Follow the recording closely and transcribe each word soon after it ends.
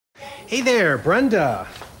Hey there, Brenda.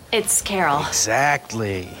 It's Carol.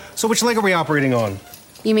 Exactly. So which leg are we operating on?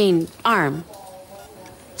 You mean arm?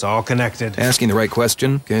 It's all connected. Asking the right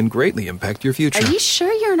question can greatly impact your future. Are you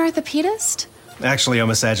sure you're an orthopedist? Actually, I'm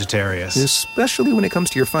a Sagittarius. Especially when it comes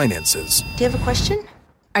to your finances. Do you have a question?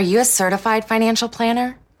 Are you a certified financial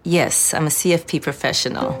planner? Yes, I'm a CFP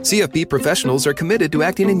professional. CFP professionals are committed to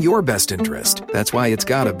acting in your best interest. That's why it's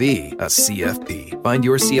gotta be a CFP. Find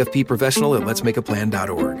your CFP professional at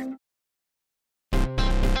letsmakeaplan.org.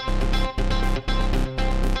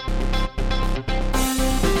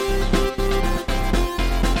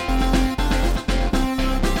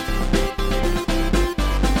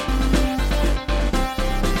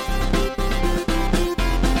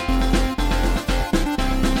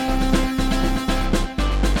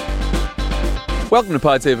 Welcome to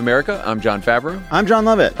Pod Save America. I'm John Favreau. I'm John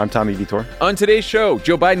Lovett. I'm Tommy Vitor. On today's show,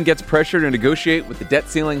 Joe Biden gets pressure to negotiate with the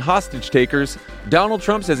debt-ceiling hostage takers. Donald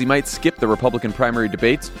Trump says he might skip the Republican primary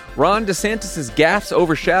debates. Ron DeSantis' gaffes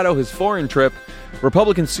overshadow his foreign trip.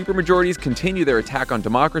 Republican supermajorities continue their attack on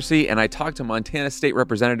democracy. And I talked to Montana State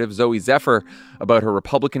Representative Zoe Zephyr about her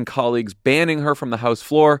Republican colleagues banning her from the House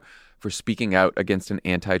floor for speaking out against an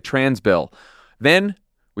anti-trans bill. Then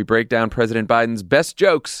we break down President Biden's best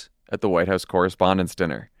jokes at the White House Correspondents'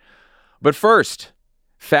 Dinner. But first,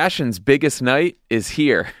 fashion's biggest night is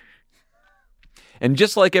here. And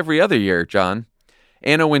just like every other year, John,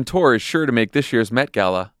 Anna Wintour is sure to make this year's Met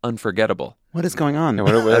Gala unforgettable. What is going on?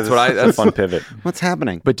 That's a fun pivot. What's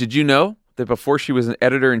happening? But did you know that before she was an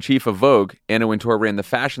editor-in-chief of Vogue, Anna Wintour ran the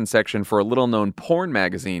fashion section for a little-known porn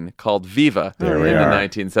magazine called Viva in the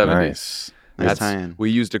 1970s? Nice tie-in.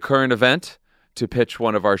 We used a current event to pitch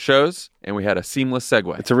one of our shows, and we had a seamless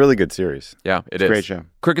segue. It's a really good series. Yeah, it's a great show.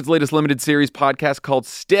 Crickett's latest limited series podcast called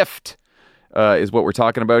Stiffed is what we're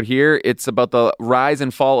talking about here. It's about the rise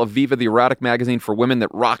and fall of Viva, the erotic magazine for women that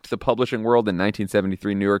rocked the publishing world in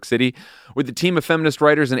 1973 New York City. With the team of feminist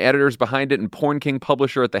writers and editors behind it and Porn King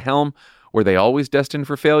publisher at the helm, were they always destined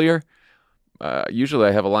for failure? Usually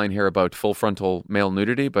I have a line here about full frontal male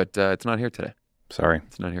nudity, but it's not here today. Sorry.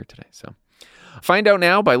 It's not here today, so... Find out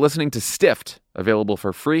now by listening to Stiffed, available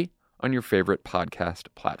for free on your favorite podcast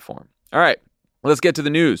platform. All right, let's get to the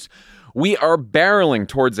news. We are barreling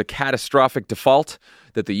towards a catastrophic default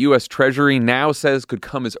that the U.S. Treasury now says could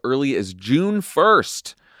come as early as June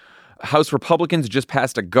 1st. House Republicans just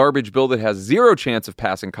passed a garbage bill that has zero chance of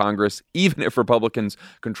passing Congress, even if Republicans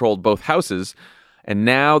controlled both houses. And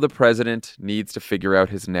now the president needs to figure out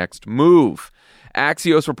his next move.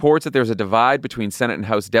 Axios reports that there's a divide between Senate and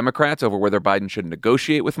House Democrats over whether Biden should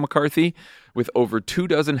negotiate with McCarthy, with over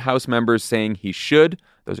 24 House members saying he should.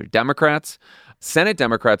 Those are Democrats. Senate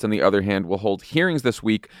Democrats, on the other hand, will hold hearings this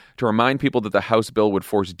week to remind people that the House bill would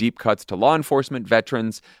force deep cuts to law enforcement,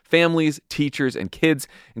 veterans, families, teachers, and kids,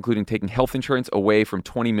 including taking health insurance away from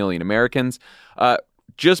 20 million Americans.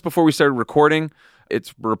 Just before we started recording,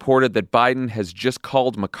 it's reported that Biden has just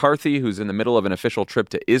called McCarthy, who's in the middle of an official trip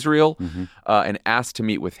to Israel, and asked to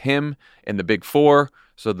meet with him and the Big Four,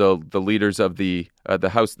 so the leaders of the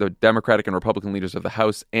House, the Democratic and Republican leaders of the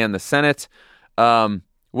House and the Senate.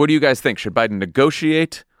 What do you guys think? Should Biden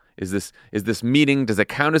negotiate? Is this meeting, does it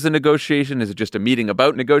count as a negotiation? Is it just a meeting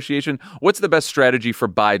about negotiation? What's the best strategy for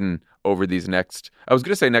Biden over these next, I was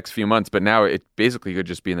going to say next few months, but now it basically could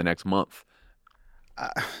just be in the next month?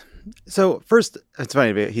 So first, it's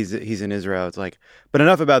funny, he's in Israel. It's like, but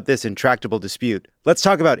enough about this intractable dispute. Let's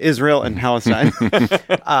talk about Israel and Palestine.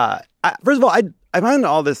 First of all, I find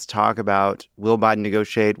all this talk about will Biden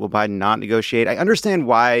negotiate, will Biden not negotiate. I understand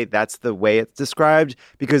why that's the way it's described,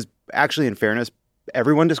 because actually, in fairness,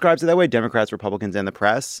 everyone describes it that way, Democrats, Republicans, and the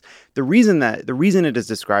press. The reason it is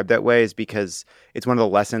described that way is because it's one of the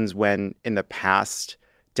lessons when in the past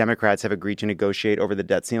Democrats have agreed to negotiate over the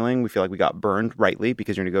debt ceiling. We feel like we got burned, rightly,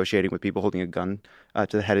 because you're negotiating with people holding a gun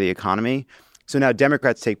to the head of the economy. So now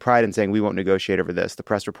Democrats take pride in saying we won't negotiate over this. The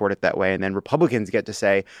press report it that way. And then Republicans get to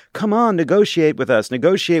say, come on, negotiate with us,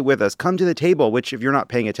 come to the table, which if you're not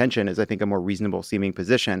paying attention is, I think, a more reasonable seeming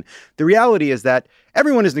position. The reality is that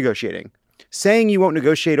everyone is negotiating. Saying you won't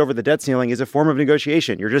negotiate over the debt ceiling is a form of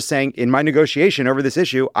negotiation. You're just saying, in my negotiation over this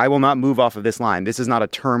issue, I will not move off of this line. This is not a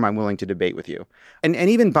term I'm willing to debate with you. And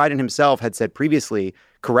even Biden himself had said previously,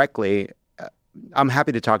 correctly, I'm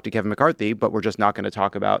happy to talk to Kevin McCarthy, but we're just not going to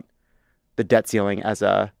talk about the debt ceiling as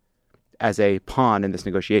a pawn in this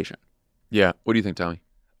negotiation. Yeah. What do you think, Tommy?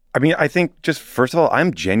 I mean, I think just first of all,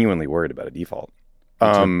 I'm genuinely worried about a default.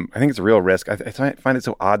 I think it's a real risk. I find it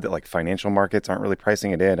so odd that like financial markets aren't really pricing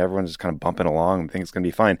it in. Everyone's just kind of bumping along and think it's going to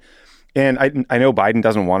be fine. And I know Biden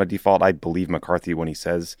doesn't want a default. I believe McCarthy when he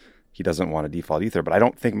says he doesn't want a default either, but I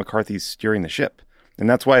don't think McCarthy's steering the ship. And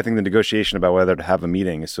that's why I think the negotiation about whether to have a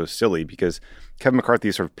meeting is so silly, because Kevin McCarthy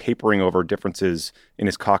is sort of papering over differences in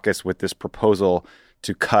his caucus with this proposal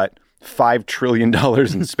to cut $5 trillion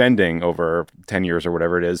in spending over 10 years or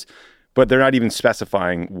whatever it is. But they're not even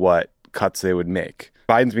specifying what cuts they would make.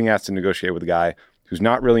 Biden's being asked to negotiate with a guy who's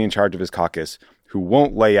not really in charge of his caucus, who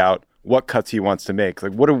won't lay out what cuts he wants to make.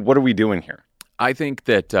 Like, what are we doing here? I think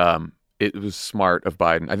that it was smart of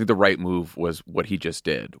Biden. I think the right move was what he just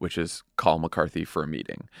did, which is call McCarthy for a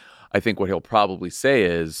meeting. I think what he'll probably say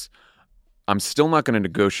is, I'm still not going to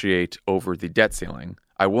negotiate over the debt ceiling.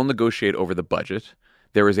 I will negotiate over the budget.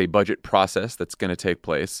 There is a budget process that's going to take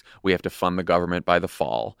place. We have to fund the government by the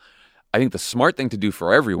fall. I think the smart thing to do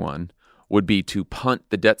for everyone would be to punt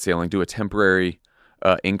the debt ceiling, do a temporary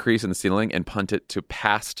increase in the ceiling and punt it to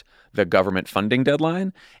past the government funding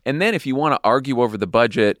deadline. And then if you want to argue over the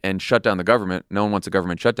budget and shut down the government, no one wants a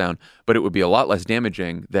government shutdown, but it would be a lot less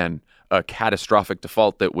damaging than a catastrophic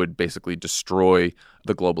default that would basically destroy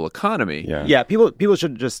the global economy. Yeah, people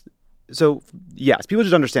should just... So, yes, people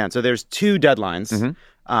should understand. So there's two deadlines.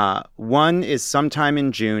 Mm-hmm. One is sometime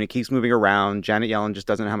in June. It keeps moving around. Janet Yellen just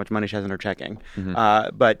doesn't know how much money she has in her checking.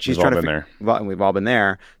 Mm-hmm. But she's trying to... We've all been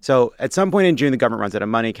there. So at some point in June, the government runs out of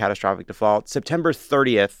money, catastrophic default. September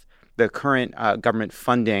 30th, the current government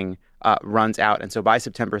funding runs out. And so by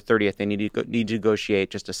September 30th, they need to negotiate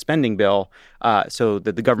just a spending bill so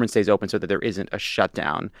that the government stays open so that there isn't a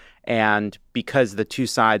shutdown. And because the two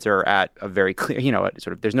sides are at a very clear,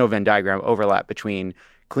 sort of there's no Venn diagram overlap between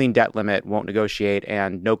clean debt limit, won't negotiate,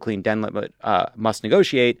 and no clean debt limit, must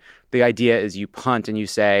negotiate, the idea is you punt and you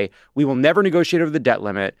say, we will never negotiate over the debt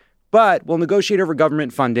limit, but we'll negotiate over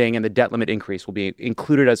government funding and the debt limit increase will be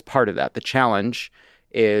included as part of that. The challenge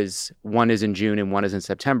is one is in June and one is in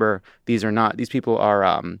September. These people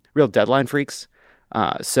are real deadline freaks.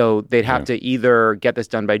 So they'd have to either get this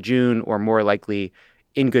done by June or more likely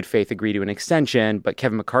in good faith agree to an extension. But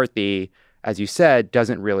Kevin McCarthy, as you said,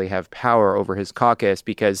 doesn't really have power over his caucus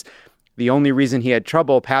because the only reason he had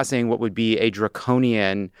trouble passing what would be a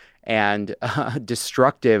draconian and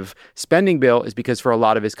destructive spending bill is because for a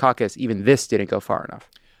lot of his caucus, even this didn't go far enough.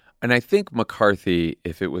 And I think McCarthy,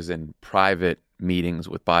 if it was in private meetings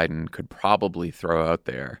with Biden, could probably throw out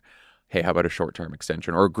there, hey, how about a short-term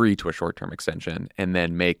extension, or agree to a short-term extension, and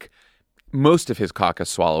then make most of his caucus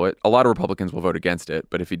swallow it. A lot of Republicans will vote against it,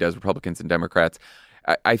 but if he does, Republicans and Democrats,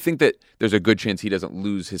 I think that there's a good chance he doesn't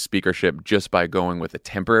lose his speakership just by going with a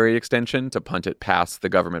temporary extension to punt it past the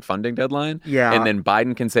government funding deadline. Yeah. And then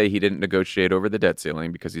Biden can say he didn't negotiate over the debt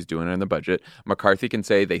ceiling because he's doing it in the budget. McCarthy can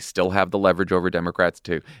say they still have the leverage over Democrats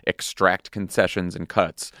to extract concessions and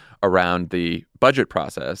cuts around the budget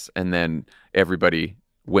process, and then everybody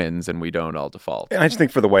wins and we don't all default. And I just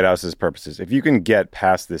think for the White House's purposes, if you can get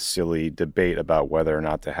past this silly debate about whether or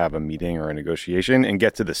not to have a meeting or a negotiation and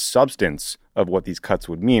get to the substance of what these cuts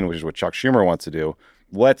would mean, which is what Chuck Schumer wants to do,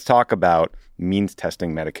 let's talk about means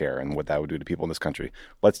testing Medicare and what that would do to people in this country.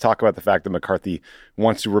 Let's talk about the fact that McCarthy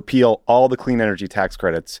wants to repeal all the clean energy tax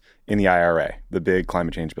credits in the IRA, the big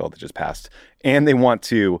climate change bill that just passed. And they want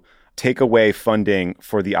to take away funding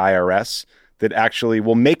for the IRS that actually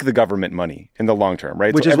will make the government money in the long term,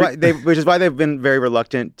 right? Which is why they've been very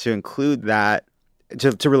reluctant to include that,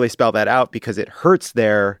 to really spell that out, because it hurts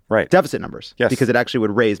their deficit numbers. Yes. Because it actually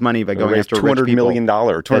would raise money by going after $200 rich people million,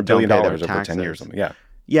 $200 billion over taxes. 10 years. Something. Yeah.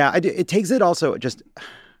 Yeah, it takes it also just...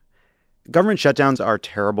 Government shutdowns are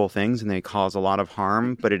terrible things and they cause a lot of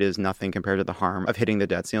harm, but it is nothing compared to the harm of hitting the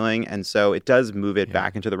debt ceiling. And so it does move it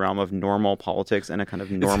back into the realm of normal politics and a kind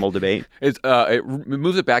of normal debate. It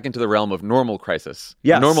moves it back into the realm of normal crisis,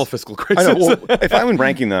 yes. Normal fiscal crisis. I know. Well, if I'm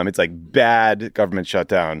ranking them, it's like bad government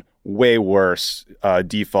shutdown, way worse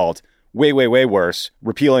default, way worse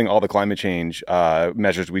repealing all the climate change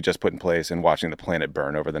measures we just put in place and watching the planet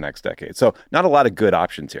burn over the next decade. So not a lot of good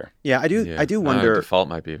options here. Yeah, I do wonder. Default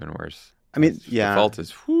might be even worse. I mean, yeah. Default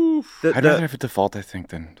is, I'd rather have a default, I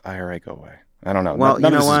think, than IRA go away. I don't know. Well,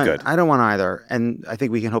 None you know of this what? is good. I don't want either. And I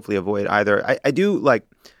think we can hopefully avoid either. I do like,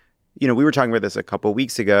 we were talking about this a couple of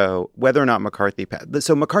weeks ago, whether or not McCarthy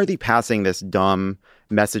passing this dumb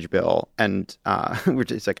message bill, and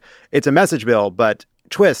it's like, it's a message bill, but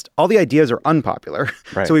twist, all the ideas are unpopular.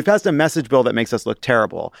 Right. So we've passed a message bill that makes us look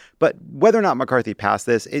terrible. But whether or not McCarthy passed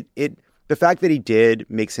this, the fact that he did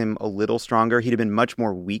makes him a little stronger. He'd have been much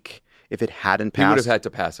more weak if it hadn't passed. He would have had to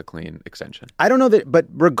pass a clean extension. I don't know that, but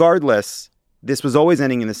regardless, this was always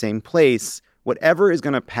ending in the same place. Whatever is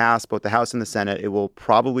going to pass both the House and the Senate, it will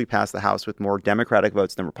probably pass the House with more Democratic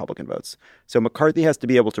votes than Republican votes. So McCarthy has to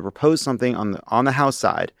be able to propose something on the House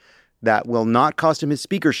side that will not cost him his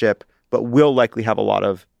speakership, but will likely have a lot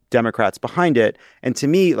of Democrats behind it. And to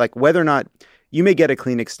me, like whether or not, you may get a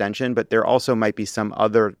clean extension, but there also might be some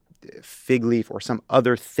other fig leaf or some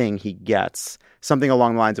other thing he gets, something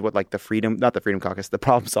along the lines of what like the Freedom Caucus, the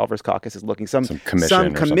Problem Solvers Caucus is looking, some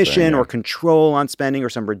commission or control on spending or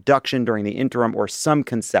some reduction during the interim or some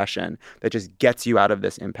concession that just gets you out of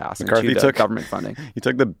this impasse McCarthy into the government funding. He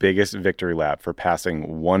took the biggest victory lap for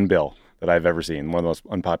passing one bill that I've ever seen, one of the most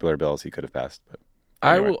unpopular bills he could have passed. But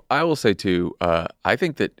anyway. I will say too, I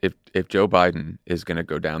think that if Joe Biden is going to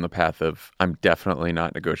go down the path of I'm definitely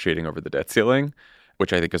not negotiating over the debt ceiling,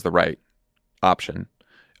 which I think is the right option,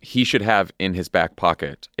 he should have in his back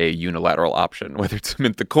pocket a unilateral option, whether it's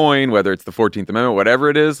mint the coin, whether it's the 14th Amendment, whatever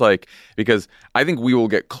it is, like, because I think we will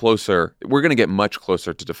get closer. We're going to get much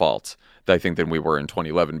closer to default, I think, than we were in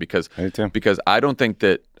 2011 because I think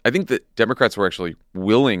that Democrats were actually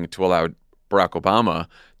willing to allow Barack Obama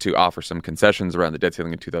to offer some concessions around the debt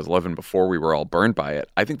ceiling in 2011 before we were all burned by it.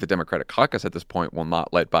 I think the Democratic caucus at this point will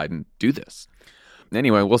not let Biden do this.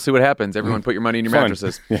 Anyway, we'll see what happens. Everyone put your money in your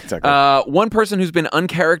mattresses. Yeah, exactly. One person who's been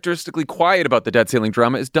uncharacteristically quiet about the debt ceiling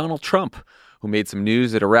drama is Donald Trump, who made some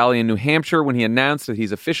news at a rally in New Hampshire when he announced that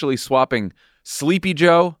he's officially swapping Sleepy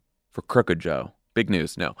Joe for Crooked Joe. Big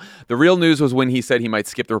news. No. The real news was when he said he might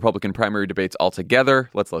skip the Republican primary debates altogether.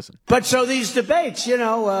 Let's listen. But so these debates,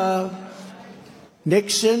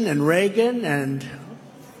 Nixon and Reagan and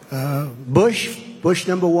Bush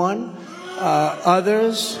number one,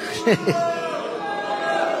 others.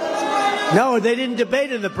 No, they didn't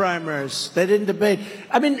debate in the primaries. They didn't debate.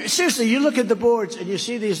 I mean, seriously, you look at the boards and you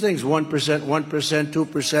see these things, 1%, 1%, 2%,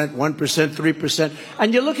 1%, 3%.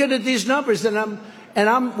 And you look at these numbers and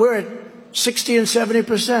we're at 60 and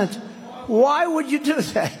 70%. Why would you do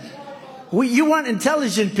that? You want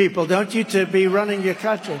intelligent people, don't you, to be running your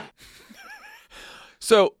country?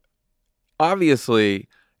 So, obviously,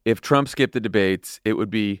 if Trump skipped the debates, it would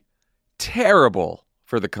be terrible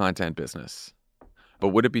for the content business. But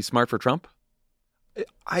would it be smart for Trump?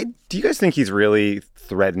 Do you guys think he's really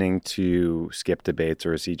threatening to skip debates,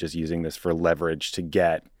 or is he just using this for leverage to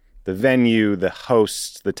get the venue, the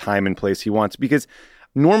hosts, the time and place he wants? Because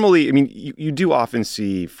normally, I mean, you do often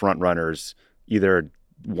see front runners either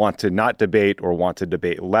want to not debate or want to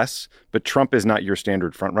debate less, but Trump is not your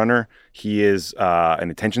standard front runner. He is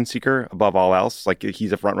an attention seeker above all else. Like,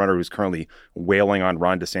 he's a front runner who's currently wailing on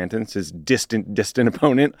Ron DeSantis, his distant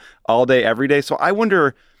opponent, all day, every day. So I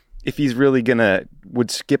wonder if he's really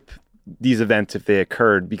would skip these events if they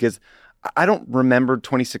occurred, because I don't remember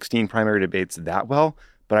 2016 primary debates that well,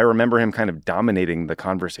 but I remember him kind of dominating the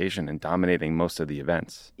conversation and dominating most of the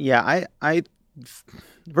events. Yeah,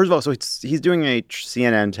 first of all, so he's doing a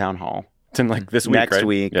CNN town hall. It's in like this week, next right?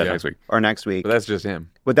 week. Yeah, next week. Or next week. But that's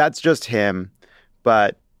just him.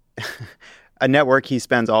 But a network he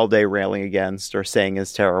spends all day railing against or saying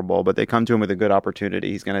is terrible, but they come to him with a good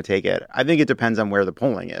opportunity, he's going to take it. I think it depends on where the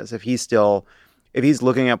polling is. If he's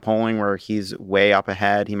looking at polling where he's way up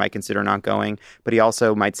ahead, he might consider not going, but he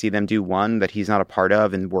also might see them do one that he's not a part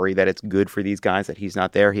of and worry that it's good for these guys that he's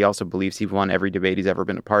not there. He also believes he won every debate he's ever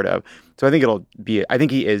been a part of. So I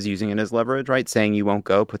think he is using it as leverage, right? Saying you won't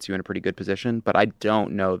go puts you in a pretty good position, but I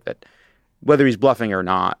don't know that whether he's bluffing or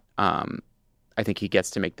not. I think he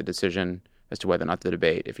gets to make the decision as to whether or not to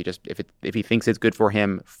debate if he thinks it's good for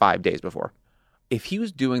him 5 days before. If he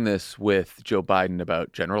was doing this with Joe Biden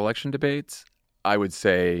about general election debates, I would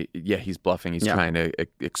say, yeah, he's bluffing. He's trying to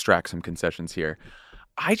extract some concessions here.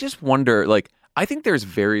 I just wonder, I think there's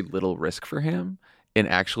very little risk for him in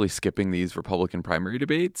actually skipping these Republican primary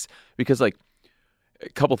debates because, a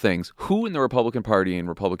couple things. Who in the Republican Party and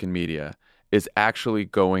Republican media is actually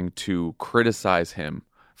going to criticize him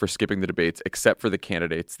for skipping the debates except for the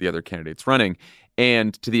other candidates running?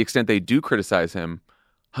 And to the extent they do criticize him,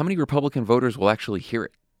 how many Republican voters will actually hear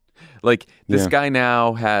it? This guy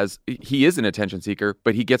now he is an attention seeker,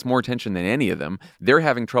 but he gets more attention than any of them. They're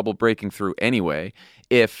having trouble breaking through anyway.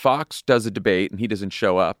 If Fox does a debate and he doesn't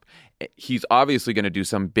show up, he's obviously going to do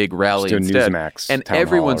some big rally instead. Newsmax, and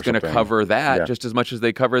everyone's going to cover that just as much as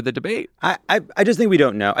they cover the debate. I just think we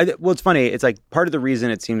don't know. Well, it's funny. It's part of the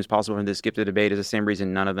reason it seems possible for him to skip the debate is the same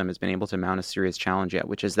reason none of them has been able to mount a serious challenge yet,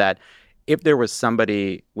 which is that if there was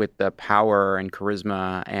somebody with the power and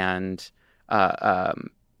charisma and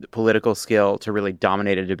political skill to really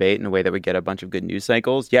dominate a debate in a way that would get a bunch of good news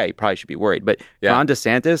cycles, he probably should be worried. But Ron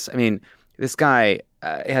DeSantis, I mean, this guy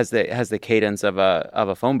has the cadence of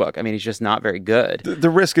a phone book. I mean, he's just not very good. The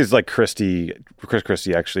risk is Chris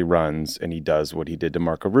Christie actually runs and he does what he did to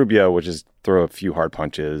Marco Rubio, which is throw a few hard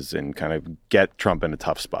punches and kind of get Trump in a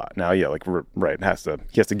tough spot. Now, he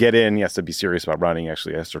has to get in. He has to be serious about running. He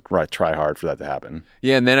actually has to try hard for that to happen.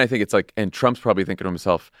 Yeah, and then I think it's and Trump's probably thinking to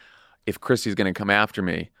himself, if Christie's going to come after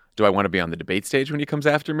me, do I want to be on the debate stage when he comes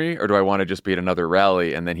after me, or do I want to just be at another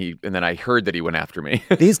rally and then I heard that he went after me?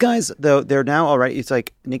 These guys, though, they're now all right. It's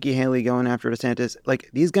like Nikki Haley going after DeSantis. Like,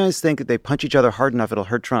 these guys think that they punch each other hard enough, it'll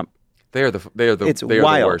hurt Trump. They are the It's they are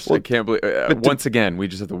wild. the worst. Well, I can't believe. Once again, we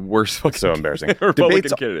just have the worst. Fucking So embarrassing. Republican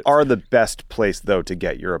Debates candidates. are the best place, though, to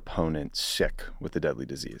get your opponent sick with the deadly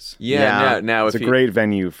disease. Yeah. Now It's if a great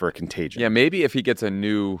venue for contagion. Yeah, maybe if he gets a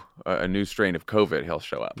new strain of COVID, he'll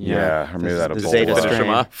show up. Yeah, or maybe that'll the blow Zeta up. Finish him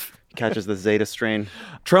strain. off. Catches the Zeta strain.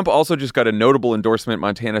 Trump also just got a notable endorsement.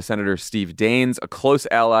 Montana Senator Steve Daines, a close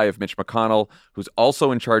ally of Mitch McConnell, who's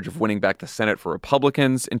also in charge of winning back the Senate for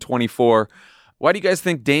Republicans in 24. Why do you guys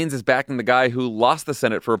think Daines is backing the guy who lost the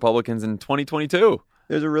Senate for Republicans in 2022?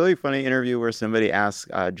 There's a really funny interview where somebody asks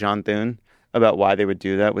John Thune about why they would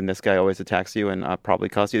do that when this guy always attacks you and probably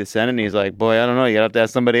cost you the Senate. And he's like, boy, I don't know. You got to have to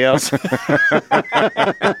ask somebody else.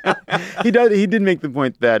 He did make the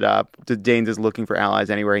point that Daines is looking for allies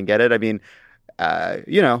anywhere he can get it. I mean,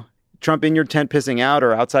 Trump in your tent pissing out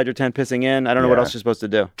or outside your tent pissing in. I don't know what else you're supposed to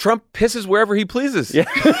do. Trump pisses wherever he pleases. Yeah.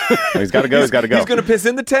 He's got to go. He's got to go. He's going to piss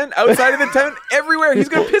in the tent, outside of the tent, everywhere. He's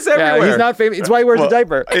going to piss everywhere. Yeah, he's not famous. It's why he wears a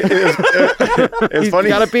diaper. It's He's funny.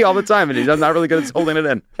 got to pee all the time, and he's not really good at holding it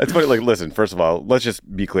in. It's funny. Like, listen. First of all, let's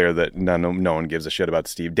just be clear that no one gives a shit about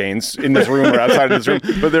Steve Daines in this room or outside of this room.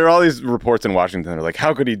 But there are all these reports in Washington that are like,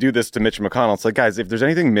 "How could he do this to Mitch McConnell?" It's like, guys, if there's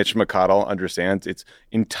anything Mitch McConnell understands, it's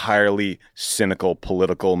entirely cynical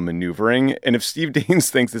political maneuvering. And if Steve Daines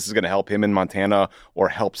thinks this is going to help him in Montana or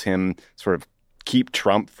helps him sort of keep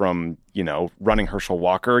Trump from, running Herschel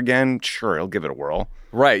Walker again, sure, he'll give it a whirl.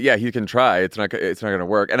 Right, yeah, he can try. It's not going to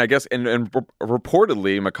work. And I guess, and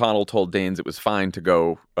reportedly, McConnell told Daines it was fine to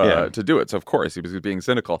go to do it. So, of course, he was being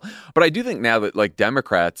cynical. But I do think now that, like,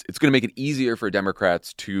 Democrats, it's going to make it easier for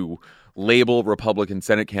Democrats to label Republican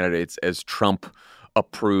Senate candidates as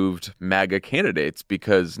Trump-approved MAGA candidates,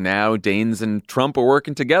 because now Daines and Trump are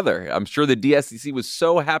working together. I'm sure the DSCC was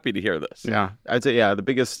so happy to hear this. Yeah, I'd say, the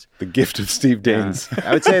biggest... The gift of Steve Daines.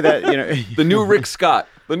 I would say that, The new Rick Scott.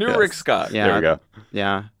 Rick Scott. Yeah, There we go.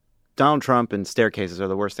 Yeah. Donald Trump and staircases are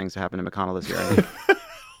the worst things to happen to McConnell this year, I think.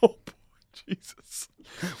 Oh, boy, Jesus.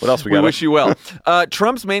 What else we We got? wish you well.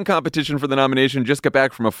 Trump's main competition for the nomination just got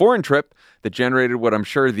back from a foreign trip that generated what I'm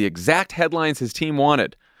sure are the exact headlines his team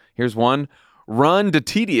wanted. Here's one. Ron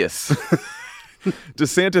DeTedious.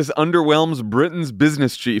 DeSantis underwhelms Britain's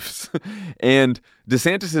business chiefs. And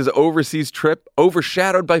DeSantis' overseas trip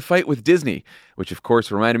overshadowed by fight with Disney, which of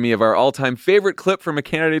course reminded me of our all-time favorite clip from a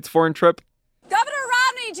candidate's foreign trip. Governor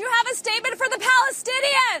Romney, do you have a statement for the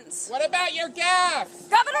Palestinians? What about your gaffes?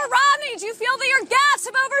 Governor Romney, do you feel that your gaffes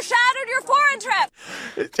have overshadowed your foreign trip?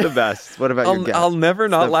 It's the best. What about your guess? I'll never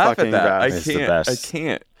not the laugh at fucking that. best. It's the best. I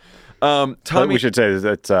can't. What Tommy, we should say is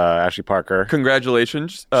that Ashley Parker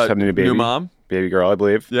congratulations. just had a new baby. New mom. Baby girl, I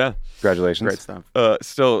believe. Yeah. Congratulations. Great stuff.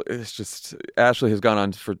 Still, it's just Ashley has gone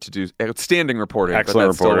on to do outstanding reporting. Excellent but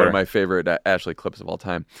that's still one reporter. of my favorite Ashley clips of all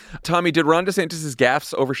time. Tommy, did Ron DeSantis'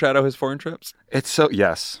 gaffes overshadow his foreign trips? It's so,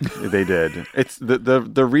 yes, they did. It's the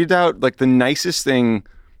readout, like the nicest thing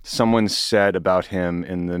someone said about him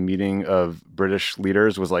in the meeting of British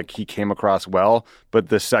leaders was like, he came across well, but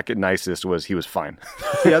the second nicest was he was fine.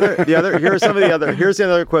 Here's the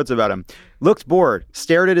other quotes about him. Looked bored,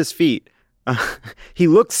 stared at his feet. He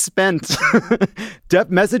looked spent.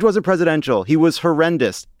 Message wasn't presidential. He was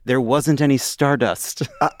horrendous. There wasn't any stardust.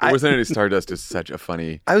 There wasn't any stardust is such a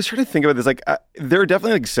funny... I was trying to think about this. Like, there are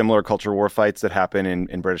definitely like similar culture war fights that happen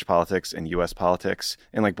in British politics and U.S. politics.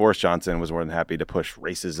 And like Boris Johnson was more than happy to push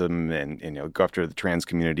racism and go after the trans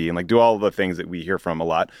community and like do all the things that we hear from a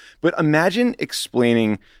lot. But imagine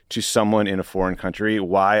explaining to someone in a foreign country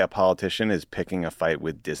why a politician is picking a fight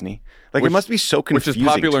with Disney. Like, it must be so confusing. Which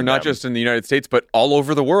is popular to not them. just in the United States, but all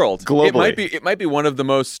over the world. Globally. It might be one of the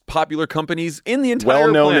most popular companies in the entire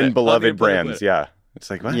well-known planet, and beloved on the entire brands. planet. Yeah. It's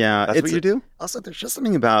like, what? Yeah, That's what you do? Also, there's just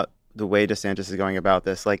something about the way DeSantis is going about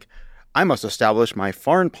this. Like, I must establish my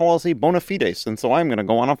foreign policy bona fides, and so I'm going to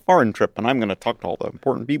go on a foreign trip, and I'm going to talk to all the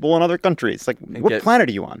important people in other countries. Like, what planet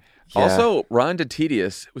are you on? Yeah. Also, Ron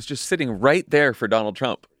DeTedious was just sitting right there for Donald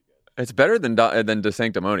Trump. It's better than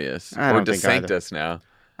DeSanctimonious I or don't think either. DeSanctus now.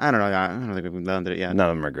 I don't know. I don't think we've done it yet. None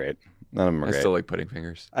of them are great. None of them are I great. still like pudding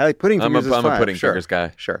fingers. I like pudding fingers. I'm a fine. pudding Sure. fingers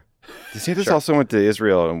guy. Sure. DeSantis also went to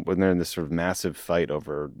Israel when they're in this sort of massive fight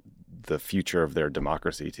over the future of their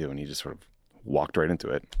democracy, too, and he just sort of walked right into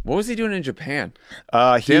it. What was he doing in Japan?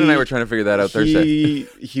 Dan Dan and I were trying to figure that out Thursday.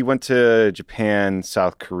 He went to Japan,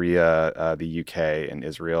 South Korea, the UK, and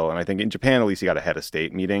Israel. And I think in Japan, at least he got a head of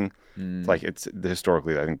state meeting. It's like it's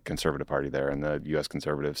historically, I think, conservative party there, and the U.S.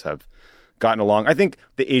 conservatives have gotten along. I think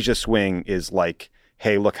the Asia swing is like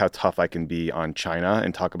hey, look how tough I can be on China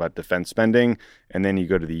and talk about defense spending. And then you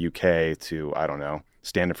go to the UK to, I don't know,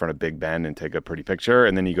 stand in front of Big Ben and take a pretty picture.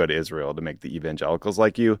 And then you go to Israel to make the evangelicals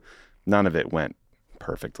like you. None of it went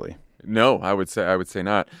perfectly. No, I would say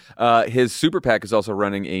not. His super PAC is also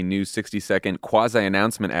running a new 60-second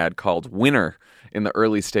quasi-announcement ad called Winner in the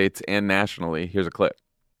early states and nationally. Here's a clip.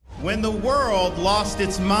 When the world lost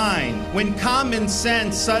its mind, when common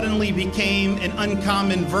sense suddenly became an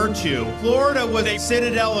uncommon virtue, Florida was a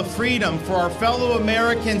citadel of freedom for our fellow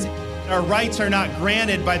Americans. Our rights are not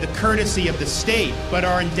granted by the courtesy of the state, but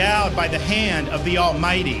are endowed by the hand of the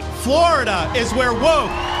Almighty. Florida is where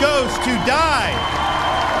woke goes to die.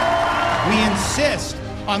 We insist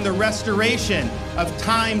on the restoration of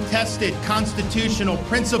time-tested constitutional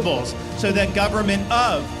principles so that government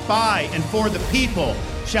of, by, and for the people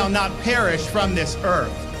shall not perish from this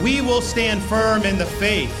earth. We will stand firm in the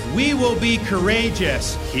faith. We will be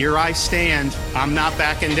courageous. Here I stand. I'm not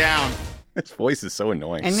backing down. His voice is so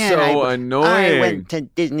annoying. And Annoying. I went to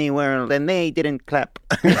Disney World and they didn't clap.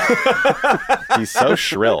 He's so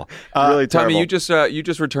shrill. Really Tommy, terrible. you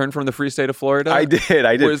just returned from the free state of Florida? I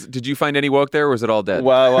did. Did you find any woke there, or was it all dead?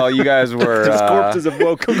 Well, you guys were... Just corpses of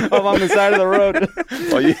woke up on the side of the road.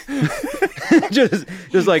 well, you...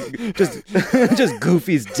 just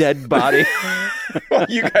Goofy's dead body. Well,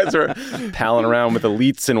 you guys are palling around with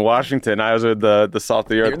elites in Washington. I was with the salt of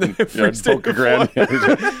the earth, Boca Grande.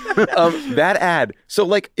 That ad. So,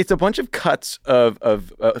 like, it's a bunch of cuts of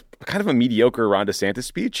kind of a mediocre Ron DeSantis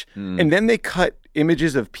speech, and then they cut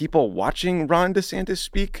images of people watching Ron DeSantis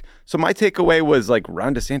speak. So my takeaway was, like,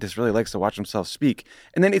 Ron DeSantis really likes to watch himself speak,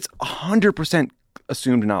 and then it's 100%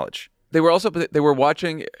 assumed knowledge. They were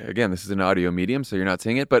watching, again, this is an audio medium, so you're not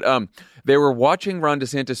seeing it, but they were watching Ron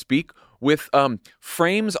DeSantis speak with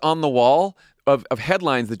frames on the wall of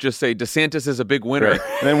headlines that just say DeSantis is a big winner. Right.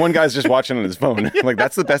 And then one guy's just watching on his phone. Like,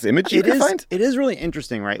 that's the best image you can find? It is really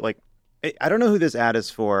interesting, right? Like, I don't know who this ad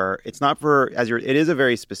is for. It's not for, it is a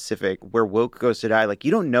very specific, where woke goes to die. Like,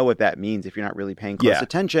 you don't know what that means if you're not really paying close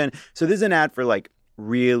attention. So this is an ad for, like,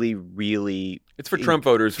 really, really... It's for Trump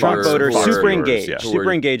voters. Super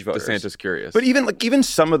engaged voters. DeSantis curious. But even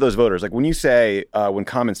some of those voters, like when you say, when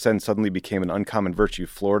common sense suddenly became an uncommon virtue,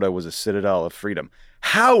 Florida was a citadel of freedom.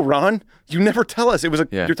 How, Ron? You never tell us. It was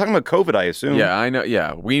you're talking about COVID, I assume. Yeah, I know.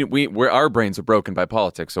 Yeah, our brains are broken by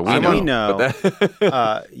politics, so we know. We know.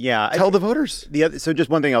 Tell the voters. So just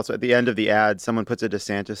one thing else. At the end of the ad, someone puts a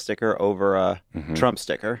DeSantis sticker over a Trump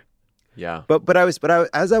sticker. Yeah. But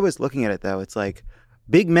as I was looking at it, though, it's like,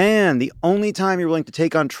 big man, the only time you're willing to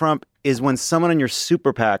take on Trump is when someone on your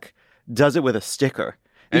super PAC does it with a sticker.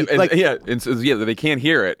 They can't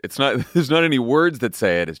hear it. It's not. There's not any words that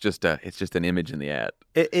say it. It's just an image in the ad.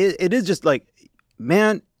 It is just like,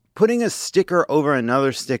 man, putting a sticker over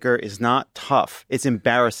another sticker is not tough. It's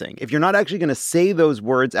embarrassing. If you're not actually going to say those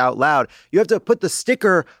words out loud, you have to put the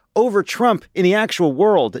sticker over Trump in the actual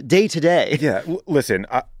world day to day. Yeah, listen,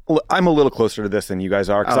 I'm a little closer to this than you guys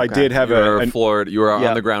are, because I did have you were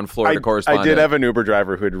on the ground Florida correspondent. I did have an Uber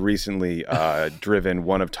driver who had recently driven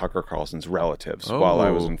one of Tucker Carlson's relatives while I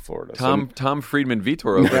was in Florida. Tom Friedman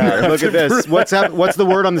Vitor over there. Look at this. What's the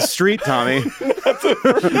word on the street, Tommy?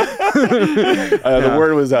 The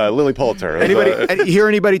word was Lily Pulitzer. Anybody hear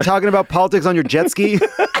anybody talking about politics on your jet ski?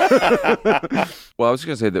 Well, I was just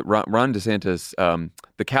going to say that Ron DeSantis,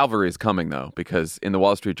 the cavalry is coming, though, because in the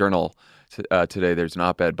Wall Street Journal today, there's an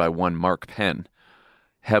op-ed by one Mark Penn.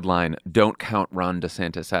 Headline, "Don't count Ron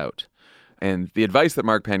DeSantis out." And the advice that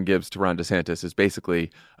Mark Penn gives to Ron DeSantis is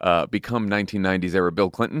basically become 1990s era Bill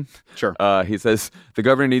Clinton. Sure. He says the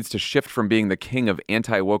governor needs to shift from being the king of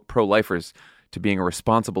anti-woke pro-lifers to being a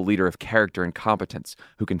responsible leader of character and competence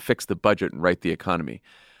who can fix the budget and right the economy.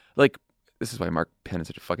 Like, this is why Mark Penn is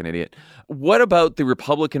such a fucking idiot. What about the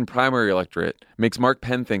Republican primary electorate makes Mark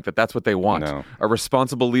Penn think that that's what they want? No. A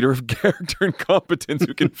responsible leader of character and competence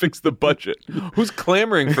who can fix the budget. Who's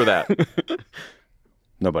clamoring for that?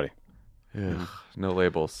 Nobody. Ugh, no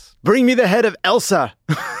labels. Bring me the head of Elsa.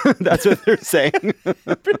 That's what they're saying.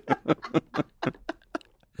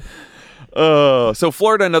 So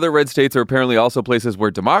Florida and other red states are apparently also places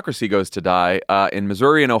where democracy goes to die. In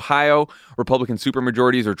Missouri and Ohio, Republican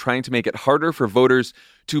supermajorities are trying to make it harder for voters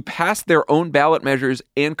to pass their own ballot measures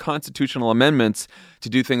and constitutional amendments to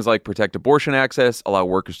do things like protect abortion access, allow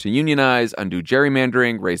workers to unionize, undo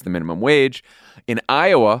gerrymandering, raise the minimum wage. In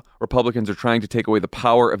Iowa, Republicans are trying to take away the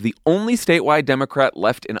power of the only statewide Democrat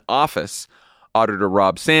left in office, Auditor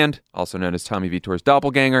Rob Sand, also known as Tommy Vitor's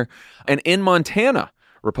doppelganger. And in Montana,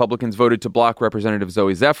 Republicans voted to block Representative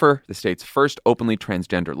Zoe Zephyr, the state's first openly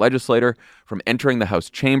transgender legislator, from entering the House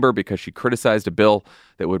chamber because she criticized a bill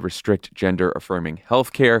that would restrict gender-affirming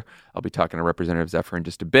health care. I'll be talking to Representative Zephyr in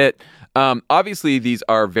just a bit. Obviously, these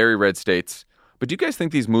are very red states, but do you guys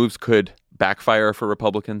think these moves could backfire for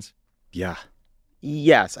Republicans? Yeah.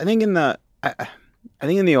 Yes. I think in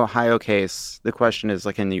the Ohio case, the question is,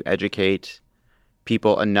 like, can you educate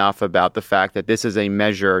people enough about the fact that this is a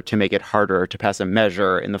measure to make it harder to pass a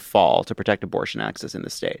measure in the fall to protect abortion access in the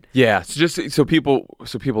state? Yeah, so just so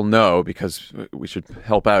people know, because we should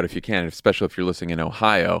help out if you can, especially if you're listening in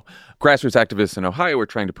Ohio. Grassroots activists in Ohio are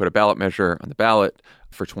trying to put a ballot measure on the ballot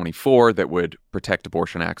for 24 that would protect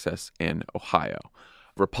abortion access in Ohio.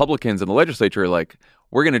 Republicans in the legislature are like,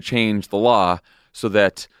 we're going to change the law so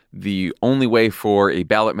that the only way for a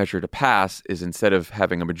ballot measure to pass is, instead of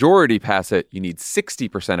having a majority pass it, you need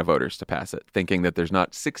 60% of voters to pass it, thinking that there's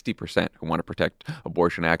not 60% who want to protect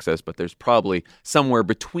abortion access, but there's probably somewhere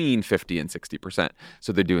between 50 and 60%.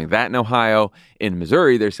 So they're doing that in Ohio. In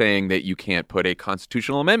Missouri, they're saying that you can't put a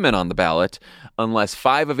constitutional amendment on the ballot unless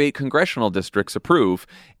 5 of 8 congressional districts approve,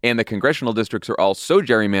 and the congressional districts are all so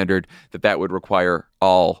gerrymandered that would require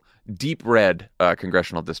all deep red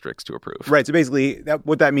congressional districts to approve. Right. So basically,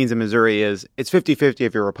 what that means in Missouri is it's 50-50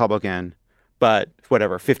 if you're a Republican, but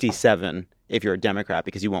 57 if you're a Democrat,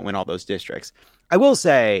 because you won't win all those districts. I will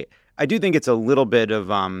say, I do think it's a little bit of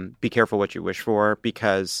be careful what you wish for,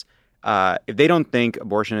 because if they don't think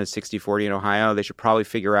abortion is 60-40 in Ohio, they should probably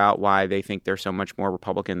figure out why they think they're so much more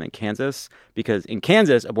Republican than Kansas. Because in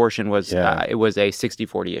Kansas, abortion was it was a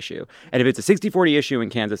 60-40 issue. And if it's a 60-40 issue in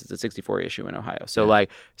Kansas, it's a 60-40 issue in Ohio. So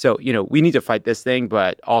we need to fight this thing,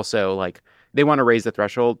 but also, like, they want to raise the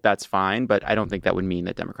threshold, that's fine, but I don't think that would mean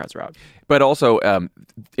that Democrats are out. But also,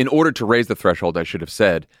 in order to raise the threshold, I should have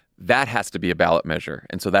said, that has to be a ballot measure.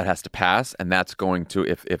 And so that has to pass. And that's going to,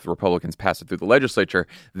 if Republicans pass it through the legislature,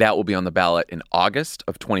 that will be on the ballot in August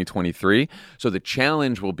of 2023. So the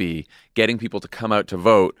challenge will be getting people to come out to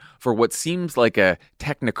vote for what seems like a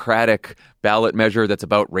technocratic ballot measure that's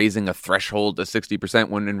about raising a threshold to 60%,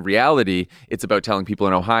 when in reality, it's about telling people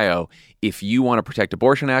in Ohio, if you want to protect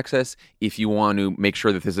abortion access, if you want to make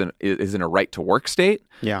sure that this isn't a right to work state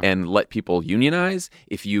and let people unionize,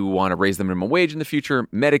 if you want to raise the minimum wage in the future,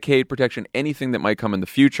 Medicaid protection, anything that might come in the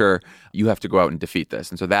future, you have to go out and defeat this.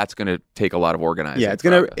 And so that's going to take a lot of organizing. Yeah,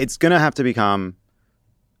 it's gonna have to become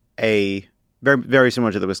a very, very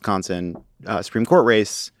similar to the Wisconsin Supreme Court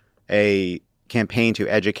race, a campaign to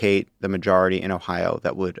educate the majority in Ohio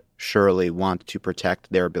that would surely want to protect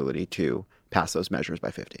their ability to pass those measures by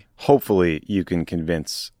 50. Hopefully you can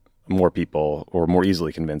convince more people, or more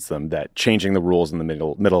easily convince them, that changing the rules in the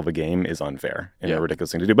middle of a game is unfair and a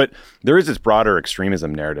ridiculous thing to do. But there is this broader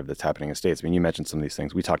extremism narrative that's happening in states. I mean, you mentioned some of these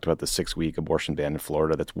things. We talked about the 6-week abortion ban in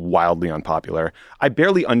Florida that's wildly unpopular. I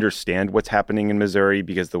barely understand what's happening in Missouri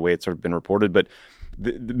because the way it's sort of been reported, but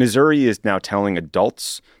the Missouri is now telling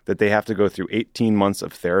adults that they have to go through 18 months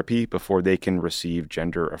of therapy before they can receive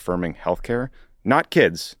gender-affirming health care. Not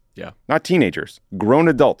kids, not teenagers, grown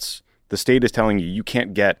adults. The state is telling you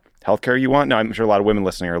can't get healthcare you want. Now, I'm sure a lot of women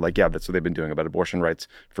listening are like, yeah, that's what they've been doing about abortion rights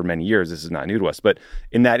for many years. This is not new to us. But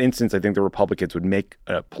in that instance, I think the Republicans would make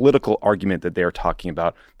a political argument that they're talking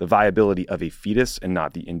about the viability of a fetus and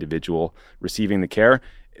not the individual receiving the care.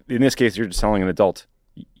 In this case, you're just telling an adult,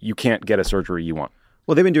 you can't get a surgery you want.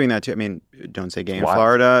 Well, they've been doing that too. I mean, don't say gay in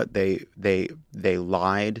Florida. They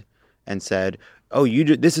lied and said, oh,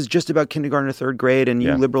 this is just about kindergarten to third grade, and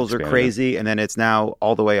you liberals are crazy. And then it's now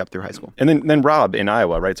all the way up through high school. And then Rob in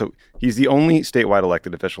Iowa, right? So he's the only statewide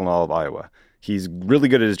elected official in all of Iowa. He's really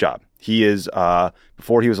good at his job. He is,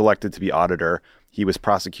 before he was elected to be auditor, he was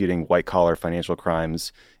prosecuting white-collar financial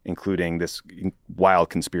crimes, including this wild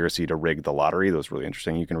conspiracy to rig the lottery. That was really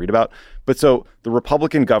interesting. You can read about. But so the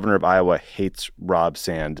Republican governor of Iowa hates Rob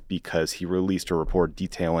Sand because he released a report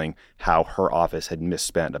detailing how her office had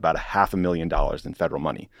misspent about $500,000 in federal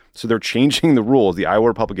money. So they're changing the rules. The Iowa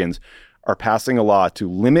Republicans are passing a law to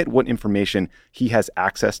limit what information he has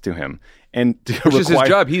access to him. And to Which is his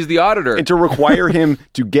job. He's the auditor. And to require him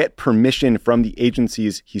to get permission from the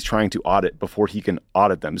agencies he's trying to audit before he can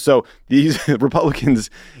audit them. So these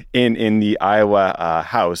Republicans in the Iowa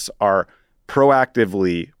House are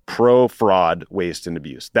proactively pro-fraud, waste, and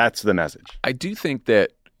abuse. That's the message. I do think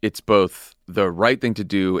that it's both the right thing to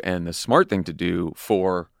do and the smart thing to do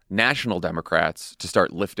for national Democrats to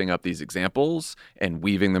start lifting up these examples and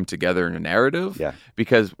weaving them together in a narrative. Yeah.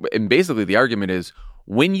 Because, and basically the argument is,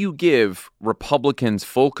 when you give Republicans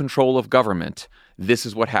full control of government, this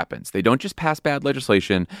is what happens. They don't just pass bad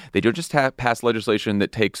legislation. They don't just pass legislation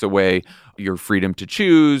that takes away your freedom to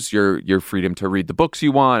choose, your freedom to read the books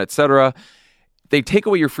you want, etc. They take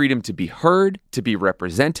away your freedom to be heard, to be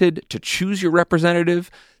represented, to choose your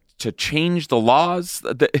representative, to change the laws.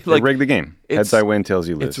 They rig the game. Heads I win, tails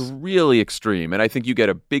you lose. It's really extreme, and I think you get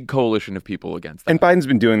a big coalition of people against that. And Biden's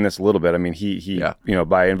been doing this a little bit. I mean, he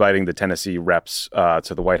by inviting the Tennessee reps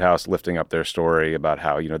to the White House, lifting up their story about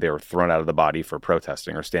how they were thrown out of the body for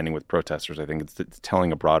protesting or standing with protesters. I think it's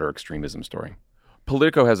telling a broader extremism story.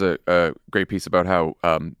 Politico has a great piece about how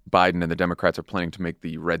Biden and the Democrats are planning to make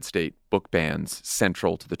the red state book bans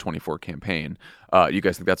central to the 24 campaign. You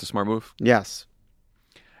guys think that's a smart move? Yes.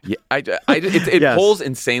 Yeah, it Yes. polls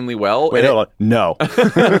insanely well. Wait, hold on. No.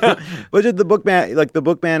 But the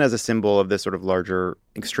book ban as a symbol of this sort of larger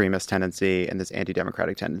extremist tendency and this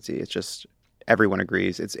anti-democratic tendency. It's just everyone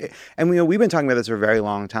agrees. And we've been talking about this for a very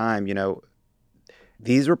long time.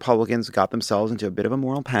 These Republicans got themselves into a bit of a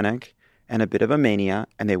moral panic and a bit of a mania,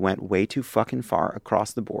 and they went way too fucking far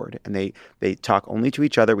across the board. And they talk only to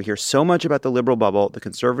each other. We hear so much about the liberal bubble. The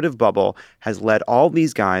conservative bubble has led all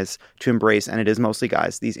these guys to embrace, and it is mostly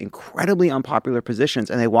guys, these incredibly unpopular positions.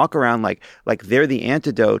 And they walk around like they're the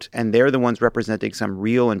antidote, and they're the ones representing some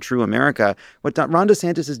real and true America. What Ron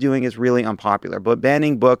DeSantis is doing is really unpopular. But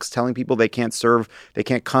banning books, telling people they can't serve, they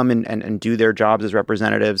can't come and do their jobs as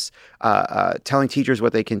representatives, telling teachers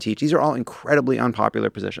what they can teach. These are all incredibly unpopular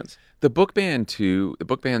positions. The book bans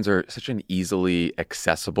are such an easily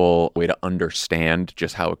accessible way to understand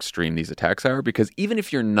just how extreme these attacks are, because even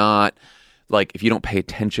if you're not, if you don't pay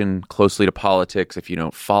attention closely to politics, if you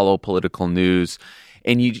don't follow political news,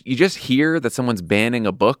 and you just hear that someone's banning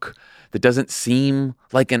a book that doesn't seem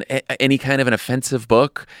like any kind of an offensive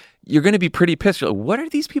book, you're going to be pretty pissed. You're like, what are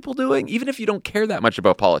these people doing? Even if you don't care that much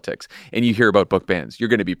about politics and you hear about book bans, you're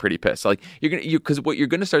going to be pretty pissed. Because what you're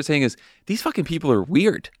going to start saying is, these fucking people are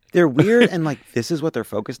weird. They're weird, and this is what they're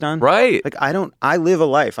focused on. Right. I live a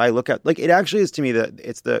life. I look at, it actually is to me that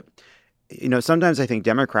it's sometimes I think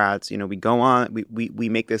Democrats, we go on, we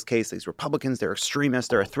make this case, these Republicans, they're extremists,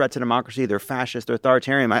 they're a threat to democracy, they're fascist, they're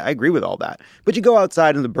authoritarian. I agree with all that. But you go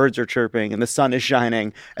outside and the birds are chirping and the sun is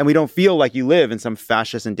shining and we don't feel like you live in some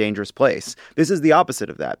fascist and dangerous place. This is the opposite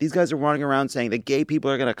of that. These guys are running around saying that gay people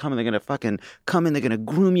are going to come and they're going to fucking come and they're going to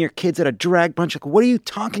groom your kids at a drag brunch. What are you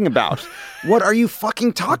talking about? What are you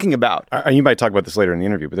fucking talking about? You might talk about this later in the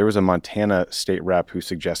interview, but there was a Montana state rep who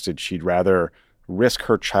suggested she'd rather risk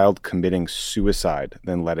her child committing suicide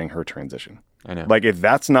than letting her transition. I know. If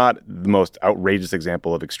that's not the most outrageous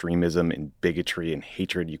example of extremism and bigotry and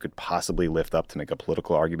hatred you could possibly lift up to make a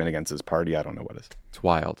political argument against this party, I don't know what is. It's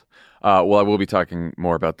wild. Well, I will be talking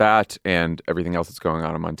more about that and everything else that's going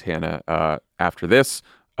on in Montana after this.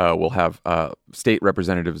 We'll have State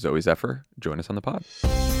Representative Zoe Zephyr join us on the pod.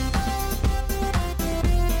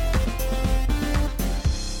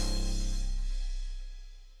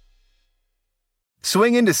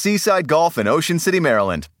 Swing into Seaside Golf in Ocean City,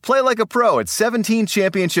 Maryland. Play like a pro at 17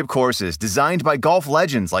 championship courses designed by golf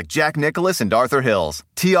legends like Jack Nicklaus and Arthur Hills.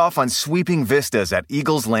 Tee off on sweeping vistas at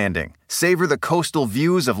Eagles Landing. Savor the coastal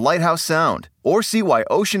views of Lighthouse Sound. Or see why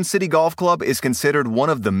Ocean City Golf Club is considered one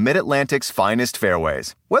of the Mid-Atlantic's finest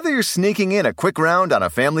fairways. Whether you're sneaking in a quick round on a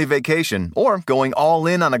family vacation or going all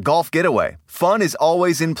in on a golf getaway, fun is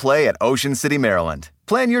always in play at Ocean City, Maryland.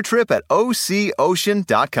 Plan your trip at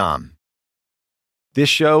OCOcean.com. This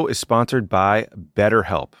show is sponsored by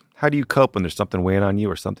BetterHelp. How do you cope when there's something weighing on you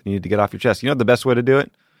or something you need to get off your chest? You know the best way to do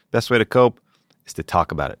it? Best way to cope is to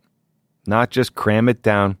talk about it. Not just cram it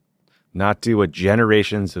down, not do what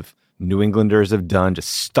generations of New Englanders have done,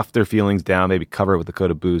 just stuff their feelings down, maybe cover it with a coat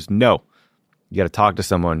of booze. No. You got to talk to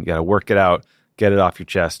someone. You got to work it out, get it off your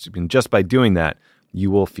chest. And just by doing that,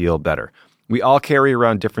 you will feel better. We all carry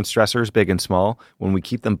around different stressors, big and small. When we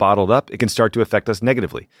keep them bottled up, it can start to affect us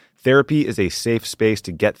negatively. Therapy is a safe space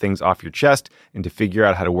to get things off your chest and to figure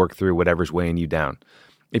out how to work through whatever's weighing you down.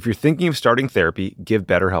 If you're thinking of starting therapy, give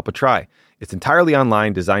BetterHelp a try. It's entirely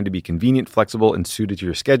online, designed to be convenient, flexible, and suited to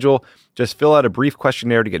your schedule. Just fill out a brief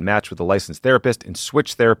questionnaire to get matched with a licensed therapist and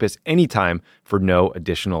switch therapists anytime for no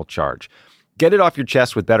additional charge. Get it off your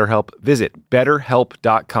chest with BetterHelp. Visit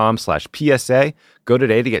betterhelp.com/PSA. Go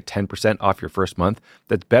today to get 10% off your first month.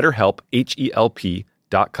 That's BetterHelp, HELP.com/PSA.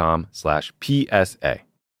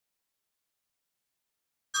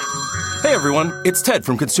 Hey everyone, it's Ted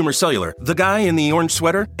from Consumer Cellular, the guy in the orange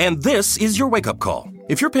sweater, and this is your wake-up call.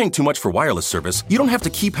 If you're paying too much for wireless service, you don't have to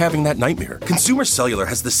keep having that nightmare. Consumer Cellular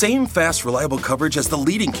has the same fast, reliable coverage as the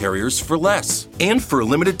leading carriers for less. And for a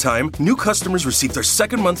limited time, new customers receive their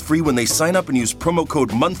second month free when they sign up and use promo code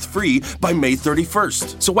MONTHFREE by May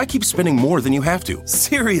 31st. So why keep spending more than you have to?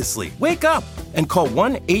 Seriously, wake up and call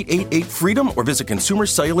 1-888-FREEDOM or visit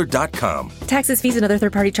consumercellular.com. Taxes, fees, and other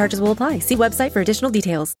third-party charges will apply. See website for additional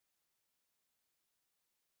details.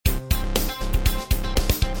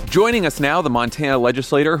 Joining us now, the Montana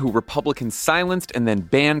legislator who Republicans silenced and then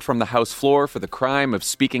banned from the House floor for the crime of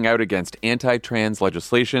speaking out against anti-trans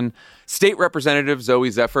legislation, State Representative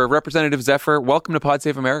Zoe Zephyr. Representative Zephyr, welcome to Pod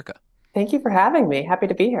Save America. Thank you for having me. Happy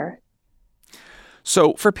to be here.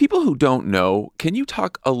 So for people who don't know, can you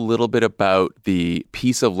talk a little bit about the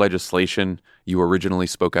piece of legislation you originally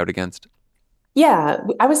spoke out against? Yeah,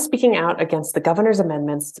 I was speaking out against the governor's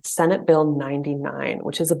amendments to Senate Bill 99,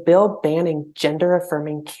 which is a bill banning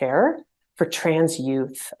gender-affirming care for trans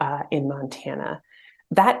youth in Montana.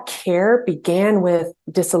 That care began with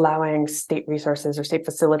disallowing state resources or state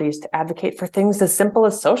facilities to advocate for things as simple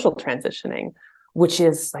as social transitioning, which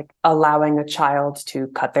is like allowing a child to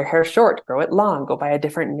cut their hair short, grow it long, go by a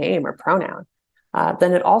different name or pronoun.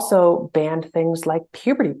 Then it also banned things like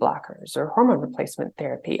puberty blockers or hormone replacement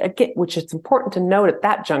therapy, again, which is important to note at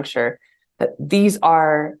that juncture that this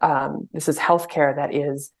is healthcare that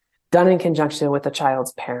is done in conjunction with the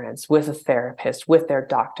child's parents, with a therapist, with their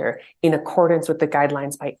doctor, in accordance with the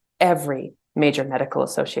guidelines by every major medical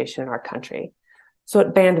association in our country. So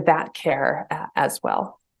it banned that care as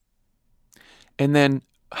well. And then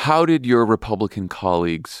how did your Republican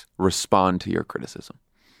colleagues respond to your criticism?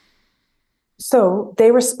 So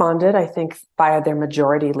they responded, I think, via their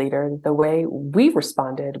majority leader, the way we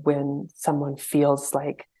responded when someone feels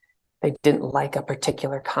like they didn't like a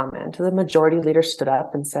particular comment. The majority leader stood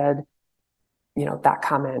up and said, that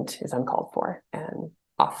comment is uncalled for, and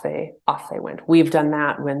off they went. We've done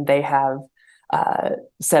that when they have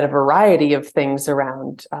said a variety of things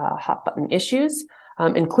around hot button issues,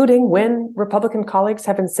 including when Republican colleagues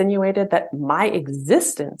have insinuated that my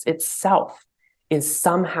existence itself is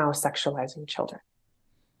somehow sexualizing children.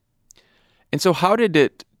 And so how did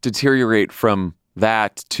it deteriorate from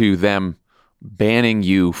that to them banning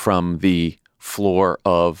you from the floor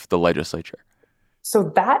of the legislature?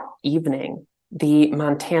 So that evening, the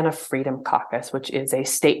Montana Freedom Caucus, which is a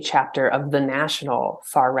state chapter of the National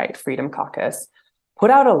Far-Right Freedom Caucus,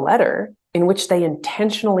 put out a letter in which they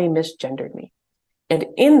intentionally misgendered me. And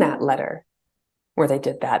in that letter, where they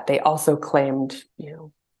did that, they also claimed,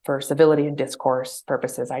 for civility and discourse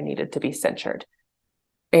purposes, I needed to be censured.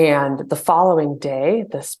 And the following day,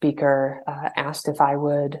 the speaker asked if I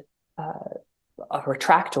would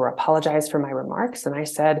retract or apologize for my remarks. And I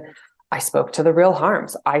said, I spoke to the real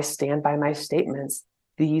harms. I stand by my statements.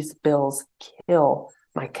 These bills kill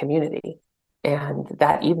my community. And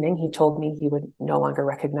that evening, he told me he would no longer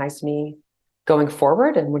recognize me going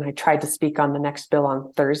forward. And when I tried to speak on the next bill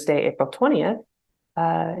on Thursday, April 20th,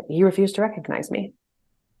 he refused to recognize me.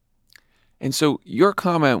 And so your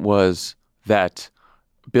comment was that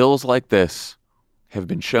bills like this have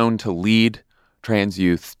been shown to lead trans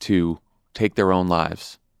youth to take their own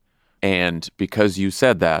lives. And because you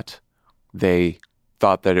said that, they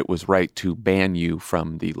thought that it was right to ban you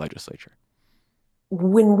from the legislature.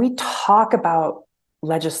 When we talk about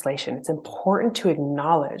legislation, it's important to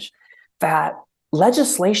acknowledge that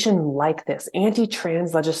legislation like this,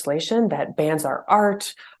 anti-trans legislation that bans our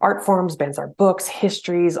art forms, bans our books,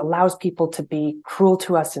 histories, allows people to be cruel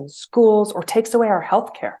to us in schools, or takes away our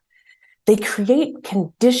healthcare. They create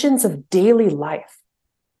conditions of daily life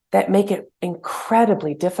that make it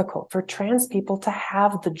incredibly difficult for trans people to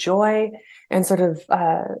have the joy and sort of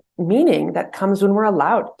meaning that comes when we're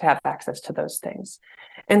allowed to have access to those things.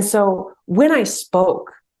 And so when I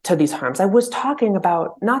spoke to these harms, I was talking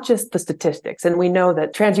about not just the statistics, and we know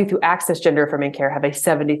that trans youth who access gender-affirming care have a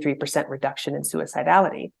 73% reduction in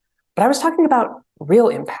suicidality, but I was talking about real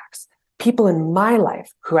impacts. People in my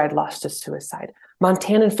life who I'd lost to suicide,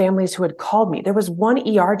 Montanan families who had called me. There was one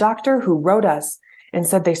ER doctor who wrote us and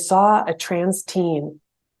said they saw a trans teen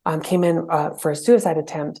came in for a suicide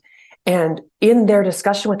attempt. And in their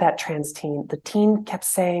discussion with that trans teen, the teen kept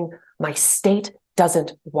saying, "My state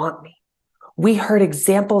doesn't want me." We heard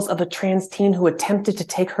examples of a trans teen who attempted to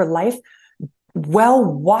take her life while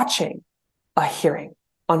watching a hearing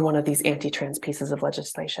on one of these anti-trans pieces of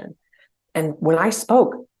legislation. And when I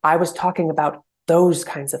spoke, I was talking about those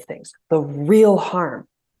kinds of things, the real harm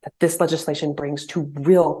that this legislation brings to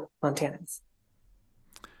real Montanans.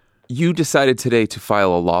 You decided today to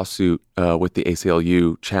file a lawsuit with the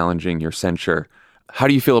ACLU challenging your censure. How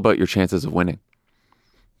do you feel about your chances of winning?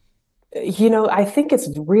 I think it's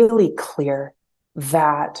really clear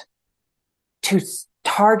that to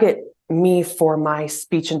target me for my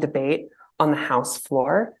speech and debate on the House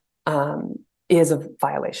floor is a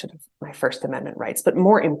violation of my First Amendment rights. But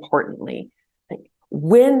more importantly,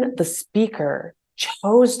 when the speaker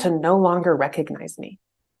chose to no longer recognize me,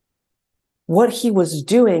 what he was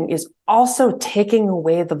doing is also taking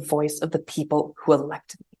away the voice of the people who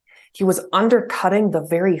elected me. He was undercutting the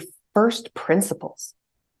very first principles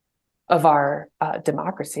of our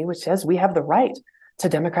democracy, which says we have the right to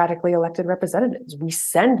democratically elected representatives. We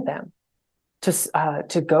send them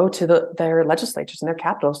to go to their legislatures and their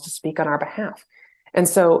capitals to speak on our behalf. And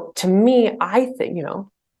so to me, I think,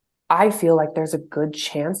 I feel like there's a good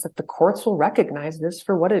chance that the courts will recognize this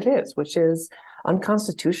for what it is, which is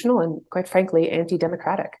unconstitutional and, quite frankly,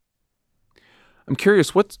 anti-democratic. I'm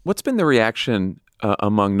curious, what's been the reaction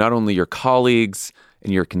among not only your colleagues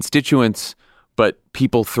and your constituents, but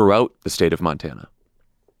people throughout the state of Montana?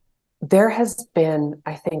 There has been,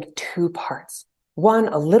 I think, two parts. One,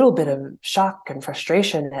 a little bit of shock and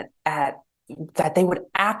frustration at that they would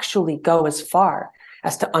actually go as far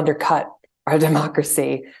as to undercut our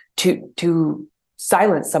democracy to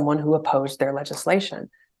silence someone who opposed their legislation.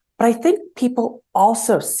 But I think people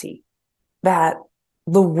also see that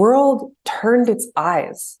the world turned its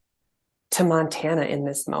eyes to Montana in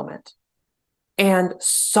this moment and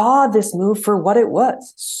saw this move for what it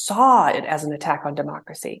was, saw it as an attack on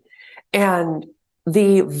democracy. And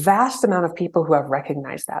the vast amount of people who have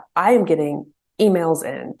recognized that, I am getting emails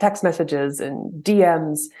and text messages and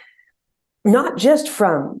DMs, not just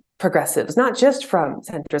from progressives, not just from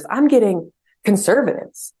centrists. I'm getting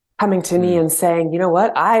conservatives coming to me and saying, you know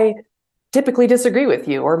what, I typically disagree with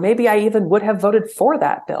you, or maybe I even would have voted for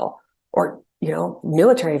that bill, or,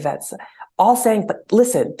 military vets, all saying, but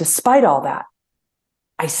listen, despite all that,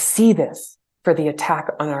 I see this for the attack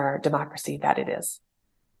on our democracy that it is.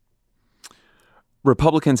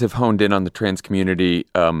 Republicans have honed in on the trans community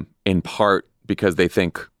in part because they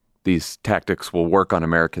think these tactics will work on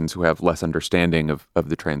Americans who have less understanding of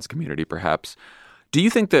the trans community, perhaps. Do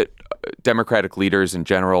you think that Democratic leaders in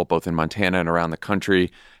general, both in Montana and around the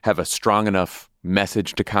country, have a strong enough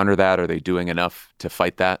message to counter that? Are they doing enough to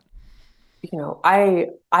fight that? I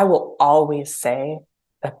will always say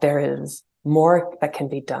that there is more that can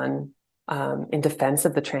be done in defense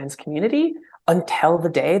of the trans community until the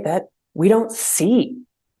day that we don't see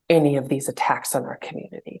any of these attacks on our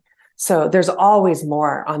community. So there's always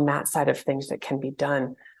more on that side of things that can be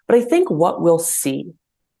done. But I think what we'll see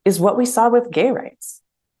is what we saw with gay rights,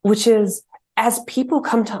 which is as people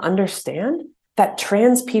come to understand that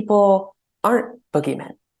trans people aren't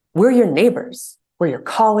boogeymen. We're your neighbors, we're your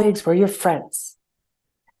colleagues, we're your friends.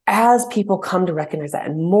 As people come to recognize that,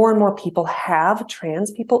 and more people have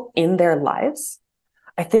trans people in their lives,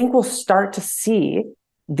 I think we'll start to see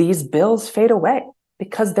these bills fade away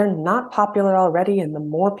because they're not popular already. And the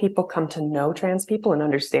more people come to know trans people and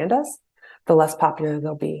understand us, the less popular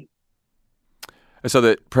they'll be. I saw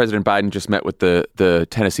that President Biden just met with the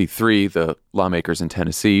Tennessee Three, the lawmakers in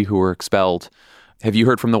Tennessee who were expelled. Have you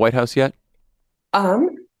heard from the White House yet?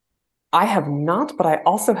 I have not, but I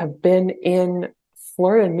also have been in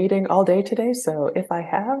Florida meeting all day today. So if I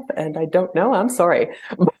have, and I don't know, I'm sorry.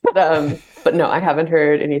 But no, I haven't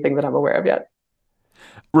heard anything that I'm aware of yet.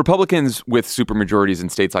 Republicans with supermajorities in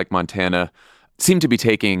states like Montana seem to be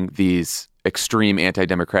taking these extreme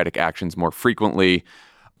anti-democratic actions more frequently.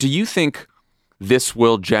 Do you think this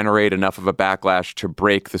will generate enough of a backlash to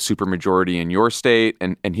break the supermajority in your state?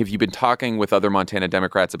 And have you been talking with other Montana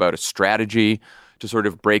Democrats about a strategy to sort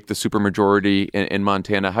of break the supermajority in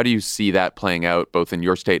Montana? How do you see that playing out both in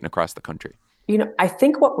your state and across the country? I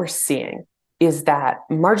think what we're seeing is that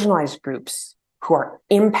marginalized groups who are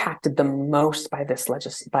impacted the most by this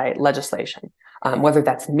legislation, whether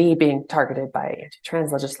that's me being targeted by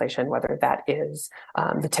anti-trans legislation, whether that is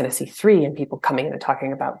the Tennessee Three and people coming in and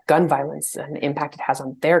talking about gun violence and the impact it has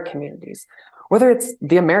on their communities, whether it's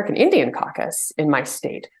the American Indian Caucus in my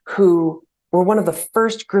state, who were one of the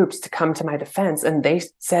first groups to come to my defense. And they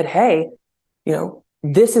said, hey,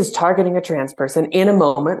 this is targeting a trans person in a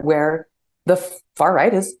moment where the far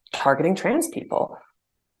right is targeting trans people.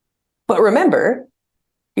 But remember,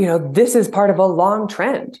 this is part of a long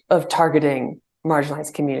trend of targeting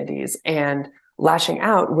marginalized communities and lashing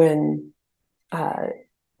out when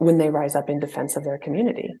they rise up in defense of their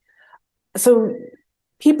community. So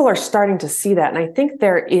people are starting to see that. And I think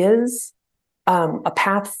there is a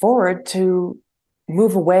path forward to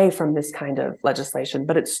move away from this kind of legislation.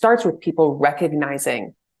 But it starts with people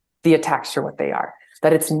recognizing the attacks for what they are,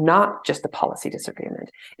 that it's not just a policy disagreement.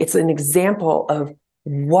 It's an example of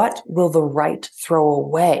what will the right throw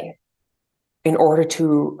away in order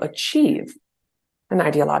to achieve an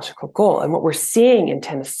ideological goal. And what we're seeing in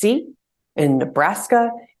Tennessee, in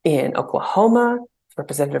Nebraska, in Oklahoma,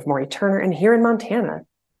 Representative Maury Turner, and here in Montana,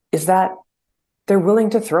 is that they're willing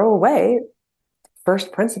to throw away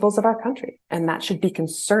first principles of our country. And that should be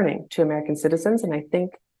concerning to American citizens. And I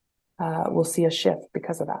think we'll see a shift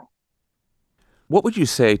because of that. What would you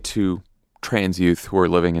say to trans youth who are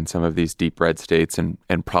living in some of these deep red states and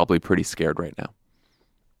probably pretty scared right now?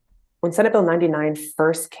 When Senate Bill 99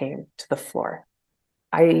 first came to the floor,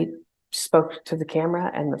 I spoke to the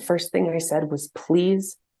camera, and the first thing I said was,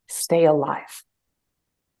 please stay alive.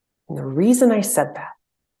 And the reason I said that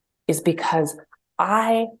is because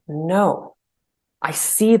I know, I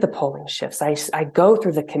see the polling shifts. I go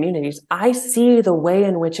through the communities. I see the way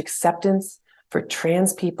in which acceptance for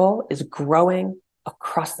trans people is growing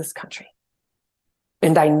across this country.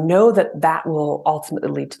 And I know that that will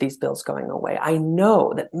ultimately lead to these bills going away. I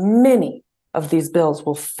know that many of these bills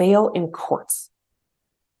will fail in courts.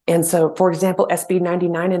 And so, for example, SB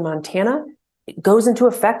 99 in Montana, it goes into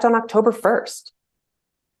effect on October 1st.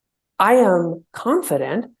 I am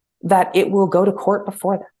confident that it will go to court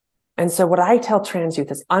before that. And so what I tell trans youth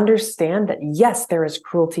is understand that, yes, there is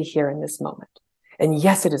cruelty here in this moment. And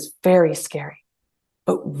yes, it is very scary,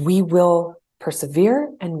 but we will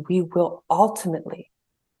persevere and we will ultimately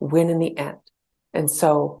win in the end. And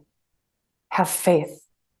so have faith,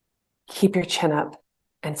 keep your chin up,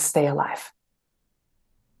 and stay alive.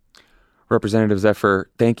 Representative Zephyr,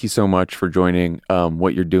 thank you so much for joining.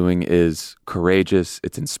 What you're doing is courageous,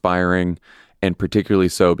 it's inspiring, and particularly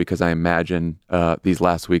so because I imagine these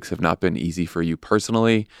last weeks have not been easy for you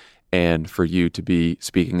personally, and for you to be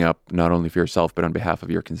speaking up not only for yourself but on behalf of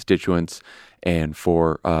your constituents and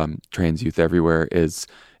for trans youth everywhere is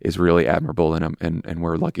really admirable, and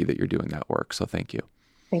we're lucky that you're doing that work. So thank you.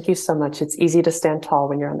 Thank you so much. It's easy to stand tall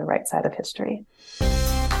when you're on the right side of history.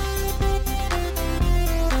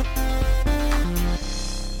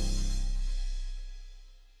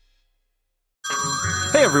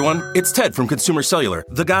 Hey everyone, it's Ted from Consumer Cellular,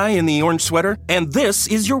 the guy in the orange sweater, and this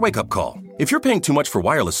is your wake-up call. If you're paying too much for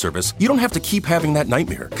wireless service, you don't have to keep having that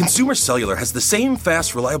nightmare. Consumer Cellular has the same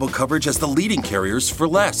fast, reliable coverage as the leading carriers for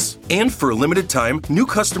less. And for a limited time, new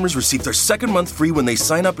customers receive their second month free when they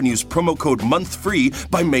sign up and use promo code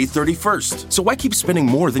MONTHFREE by May 31st. So why keep spending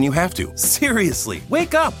more than you have to? Seriously,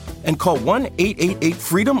 wake up and call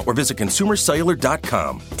 1-888-FREEDOM or visit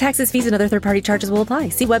consumercellular.com. Taxes, fees, and other third-party charges will apply.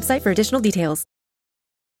 See website for additional details.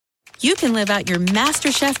 You can live out your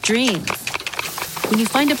MasterChef dreams when you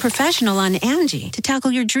find a professional on Angie to tackle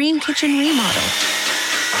your dream kitchen remodel.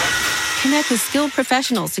 Connect with skilled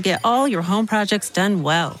professionals to get all your home projects done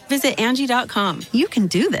well. Visit Angie.com. You can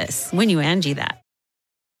do this when you Angie that.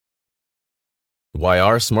 Why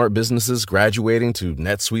are smart businesses graduating to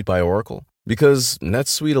NetSuite by Oracle? Because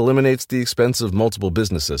NetSuite eliminates the expense of multiple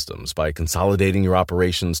business systems by consolidating your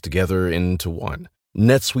operations together into one.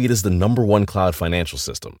 NetSuite is the #1 cloud financial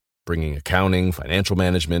system, bringing accounting, financial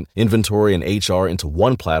management, inventory, and HR into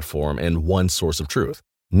one platform and one source of truth.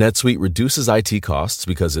 NetSuite reduces IT costs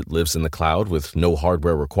because it lives in the cloud with no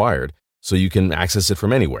hardware required, so you can access it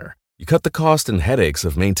from anywhere. You cut the cost and headaches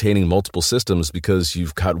of maintaining multiple systems because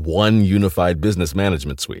you've got one unified business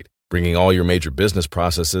management suite. Bringing all your major business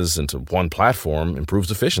processes into one platform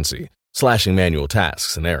improves efficiency, slashing manual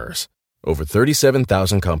tasks and errors. Over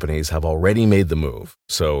 37,000 companies have already made the move,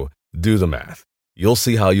 so do the math. You'll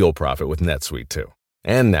see how you'll profit with NetSuite too.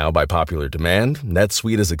 And now, by popular demand,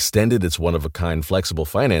 NetSuite has extended its one-of-a-kind flexible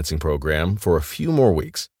financing program for a few more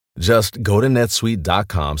weeks. Just go to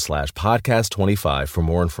netsuite.com/podcast25 for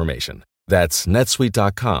more information. That's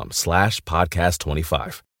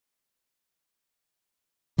netsuite.com/podcast25.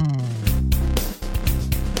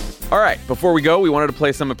 All right, before we go, we wanted to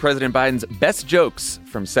play some of President Biden's best jokes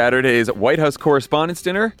from Saturday's White House Correspondents'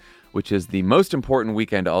 Dinner, which is the most important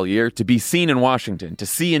weekend all year to be seen in Washington, to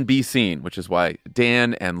see and be seen, which is why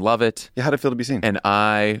Dan and Lovett. Yeah, how'd it feel to be seen? And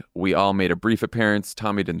we all made a brief appearance.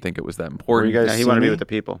 Tommy didn't think it was that important. Yeah, he wanted to be with the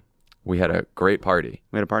people. We had a great party.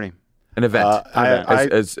 We had a party. An event.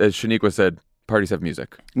 As Shaniqua said, parties have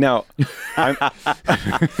music. Now,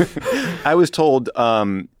 I was told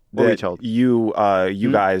that you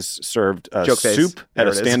guys served soup at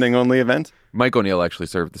a standing-only event. Mike O'Neill actually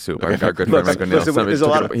served the soup. Our good friend Mike O'Neill.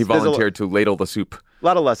 He volunteered to ladle the soup. A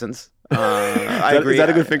lot of lessons. I agree. Is that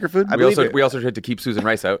a good finger food? We also tried to keep Susan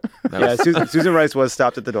Rice out. Susan Rice was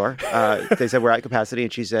stopped at the door. They said, we're at capacity,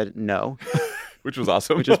 and she said, no. which was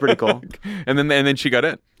awesome. Which is pretty cool. and then she got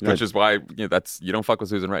in, Right. which is why you don't fuck with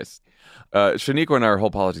Susan Rice. Shaniqua and our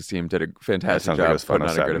whole politics team did a fantastic sounds like job it was fun.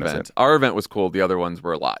 putting on a good I missed event. it. Our event was cool. The other ones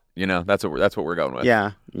were a lot. That's what we're going with.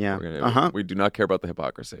 Yeah. We do not care about the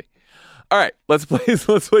hypocrisy. All right, let's play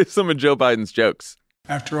some of Joe Biden's jokes.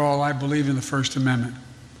 After all, I believe in the First Amendment.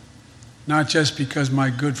 Not just because my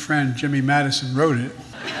good friend Jimmy Madison wrote it.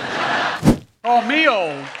 Call me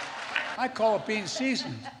old. I call it being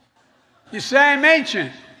seasoned. You say I'm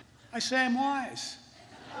ancient. I say I'm wise.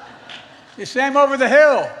 You say I'm over the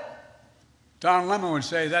hill. Don Lemon would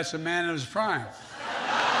say that's a man in his prime.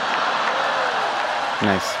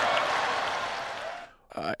 Nice.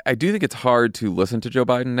 I do think it's hard to listen to Joe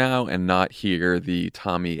Biden now and not hear the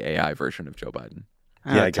Tommy AI version of Joe Biden.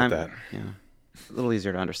 Yeah, I get that. Yeah. A little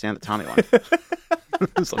easier to understand the Tommy one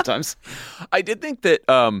sometimes. I did think that,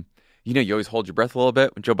 you always hold your breath a little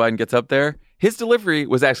bit when Joe Biden gets up there. His delivery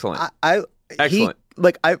was excellent. Excellent.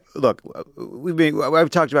 I've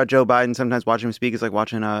talked about Joe Biden. Sometimes watching him speak is like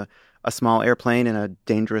watching a small airplane in a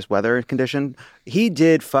dangerous weather condition. He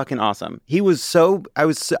did fucking awesome. He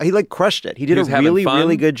crushed it. He did a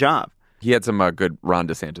really good job. He had some good Ron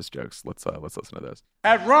DeSantis jokes. Let's listen to those.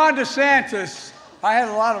 At Ron DeSantis, I had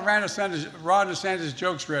a lot of Ron DeSantis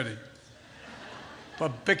jokes ready.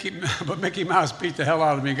 But Mickey Mouse beat the hell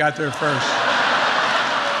out of me, got there first.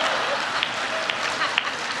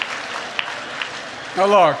 Now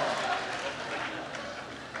look,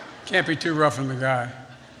 can't be too rough on the guy.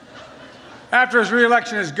 After his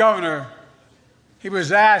re-election as governor, he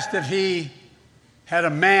was asked if he had a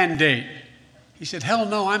mandate. He said, hell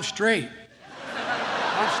no, I'm straight.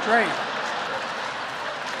 I'm straight.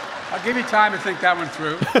 I'll give you time to think that one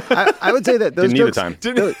through. I would say that those Didn't jokes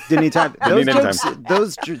need the time. Didn't need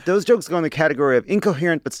time. Those jokes go in the category of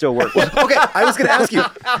incoherent but still work. Okay, I was going to ask you.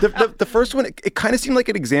 The first one, it kind of seemed like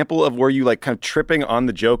an example of where you kind of tripping on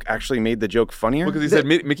the joke actually made the joke funnier. Because he said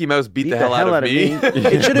Mickey Mouse beat the hell out of me.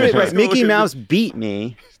 It should have been right. Mickey Mouse beat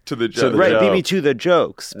me. To the joke. Right, beat me to the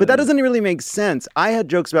jokes. But that doesn't really make sense. I had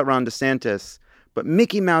jokes about Ron DeSantis, but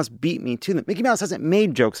Mickey Mouse beat me to them. Mickey Mouse hasn't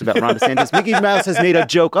made jokes about Ron DeSantis. Mickey Mouse has made a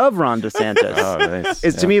joke of Ron DeSantis. Oh, nice.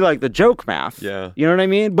 It's to me like the joke math. Yeah. You know what I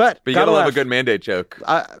mean? But you gotta love a good mandate joke.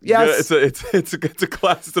 Yes. It's a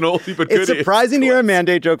class. It's an oldie but goodie. It's surprising to hear a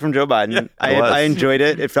mandate joke from Joe Biden. Yeah, I enjoyed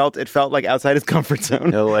it. It felt like outside his comfort zone.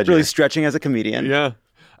 Really stretching as a comedian. Yeah.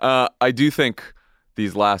 I do think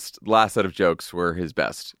these last set of jokes were his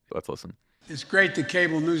best. Let's listen. It's great the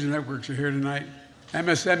cable news networks are here tonight.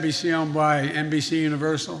 MSNBC owned by NBC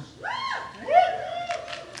Universal.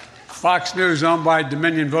 Fox News owned by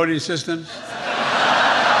Dominion Voting Systems.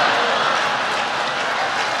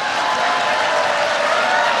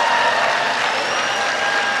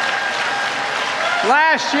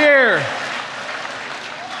 Last year,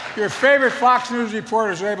 your favorite Fox News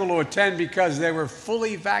reporters were able to attend because they were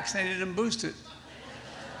fully vaccinated and boosted.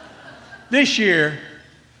 This year,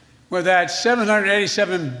 with that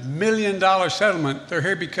 $787 million settlement, they're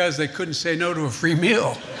here because they couldn't say no to a free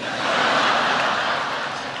meal.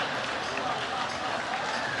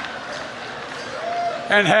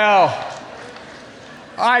 And hell,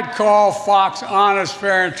 I'd call Fox honest,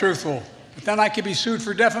 fair, and truthful, but then I could be sued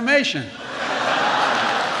for defamation.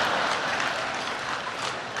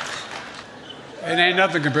 It ain't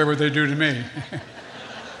nothing compared to what they do to me.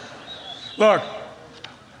 Look,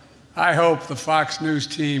 I hope the Fox News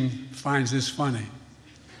team finds this funny.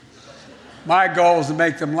 My goal is to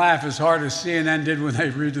make them laugh as hard as CNN did when they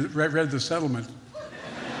read the settlement.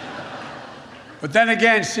 But then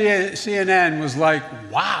again, CNN was like,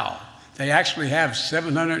 wow, they actually have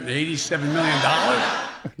 $787 million?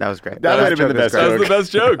 That was great. That might have been the best joke. That was the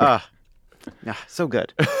best joke. Yeah, so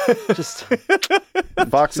good. Just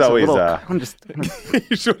Fox always.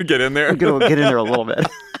 You should get in there. I'm gonna get in there a little bit.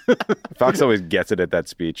 Fox always gets it at that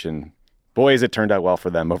speech, and boy, has it turned out well for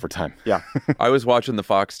them over time. Yeah. I was watching the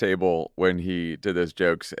Fox table when he did those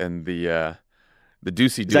jokes, and the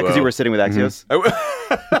Ducey duo. Is that because you were sitting with Axios?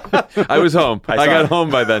 I was home. I got home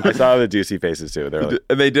by then. I saw the Ducey faces too. They're like,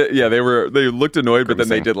 they did. Yeah, they looked annoyed, but then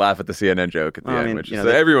they did laugh at the CNN joke at the end, which is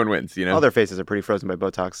everyone wins. You know, all their faces are pretty frozen by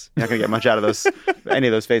Botox. You're not gonna get much out of those. Any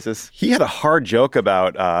of those faces. He had a hard joke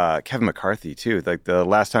about Kevin McCarthy too. Like the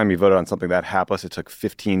last time he voted on something that hapless, it took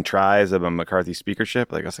 15 tries of a McCarthy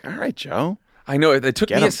speakership. Like I was like, all right, Joe. I know it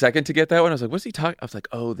took me a second to get that one. I was like, "What's he talking?" I was like,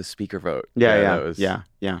 "Oh, the speaker vote." Yeah.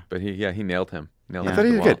 But he nailed him. I thought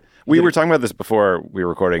he did good. We were talking about this before we were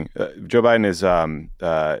recording. Joe Biden has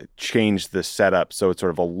changed the setup so it's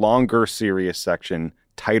sort of a longer, serious section,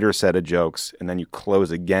 tighter set of jokes, and then you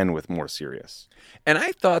close again with more serious. And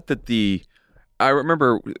I thought that I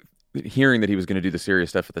remember hearing that he was going to do the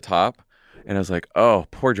serious stuff at the top, And I was like, oh,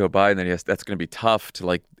 poor Joe Biden. Yes, that's going to be tough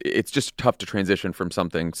to it's just tough to transition from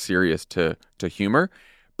something serious to humor.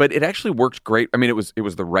 But it actually worked great. I mean, it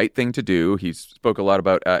was the right thing to do. He spoke a lot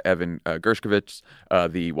about Evan Gershkovich,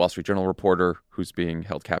 the Wall Street Journal reporter who's being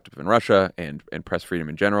held captive in Russia and press freedom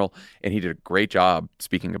in general. And he did a great job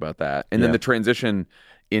speaking about that. And then the transition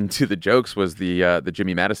into the jokes was the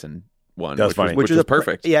Jimmy Madison one, that was funny. Which was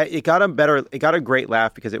perfect. It got a great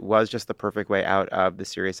laugh because it was just the perfect way out of the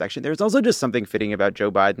serious section. There's also just something fitting about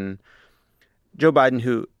Joe Biden. Joe Biden,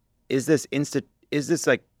 who is this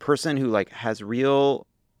like person who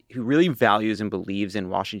who really values and believes in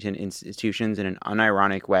Washington institutions in an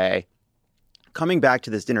unironic way. Coming back to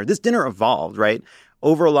this dinner evolved, right,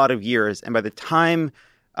 over a lot of years, and by the time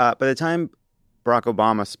Barack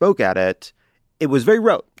Obama spoke at it, it was very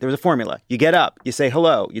rote. There was a formula. You get up, you say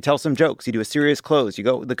hello, you tell some jokes, you do a serious close, you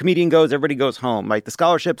go. The comedian goes, everybody goes home. Like the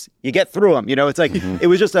scholarships, you get through them. It's like it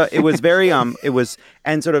was just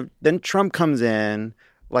and sort of then Trump comes in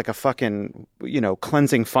like a fucking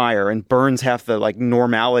cleansing fire and burns half the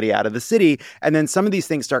normality out of the city, and then some of these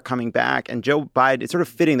things start coming back. And Joe Biden, it's sort of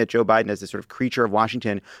fitting that Joe Biden is this sort of creature of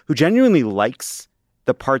Washington who genuinely likes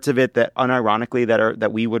the parts of it that unironically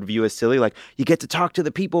that we would view as silly. Like you get to talk to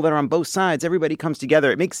the people that are on both sides. Everybody comes together.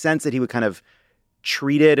 It makes sense that he would kind of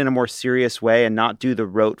treat it in a more serious way and not do the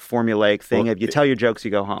rote formulaic thing of you tell your jokes,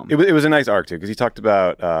 you go home. It was a nice arc too, because he talked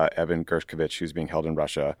about Evan Gershkovich, who's being held in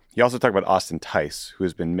Russia. He also talked about Austin Tice, who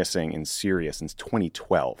has been missing in Syria since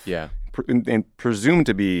 2012. Yeah. And presumed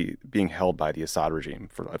to be being held by the Assad regime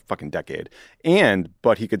for a fucking decade.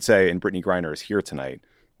 But he could say, and Brittany Griner is here tonight.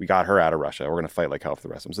 We got her out of Russia. We're going to fight like hell for the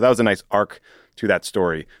rest of them. So that was a nice arc to that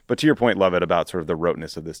story. But to your point, Lovett, about sort of the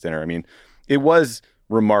roteness of this dinner. I mean, it was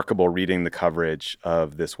remarkable reading the coverage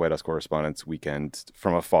of this White House Correspondents' Weekend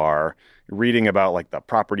from afar, reading about like the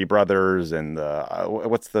Property Brothers and the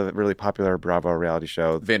what's the really popular Bravo reality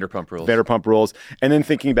show? Vanderpump Rules. And then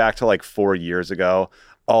thinking back to like 4 years ago,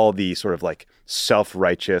 all the sort of like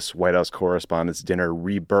self-righteous White House Correspondents' Dinner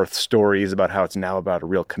rebirth stories about how it's now about a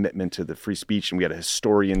real commitment to the free speech. And we had a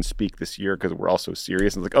historian speak this year because we're all so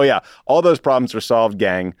serious. And it's like, oh yeah, all those problems are solved,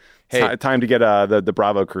 gang. Hey, time to get the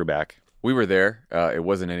Bravo crew back. We were there. It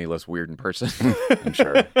wasn't any less weird in person. I'm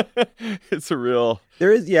sure. It's a real...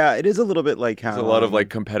 It is a little bit like how... There's a lot of like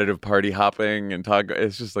competitive party hopping and talk.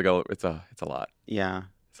 It's just like, it's a lot. Yeah.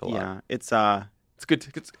 It's a lot. Yeah. It's good.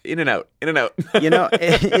 It's in and out.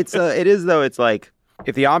 It is though. It's like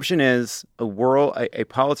if the option is a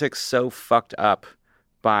politics so fucked up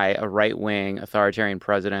by a right-wing authoritarian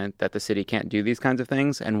president that the city can't do these kinds of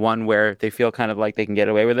things, and one where they feel kind of like they can get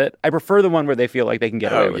away with it. I prefer the one where they feel like they can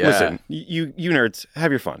get away with it. Listen, you nerds,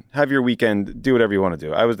 have your fun. Have your weekend. Do whatever you want to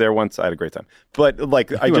do. I was there once. I had a great time. But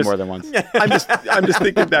like, I went more than once. I'm just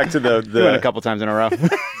thinking back to the we went a couple times in a row.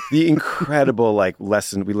 The incredible like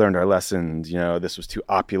lesson. We learned our lessons. This was too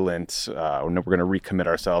opulent. We're going to recommit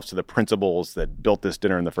ourselves to the principles that built this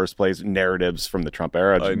dinner in the first place. Narratives from the Trump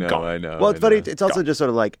era. I know. Well, it's funny. It's also just sort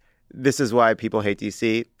of like, this is why people hate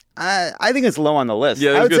DC. I think it's low on the list.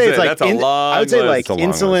 Yeah, I would say it's like that's a long I would say list. like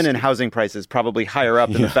insulin and housing prices probably higher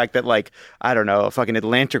up than the fact that like I don't know, a fucking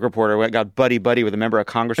Atlantic reporter got buddy with a member of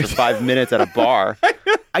Congress for 5 minutes at a bar.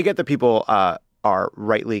 I get that people are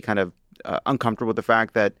rightly kind of uncomfortable with the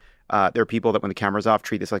fact that there are people that when the camera's off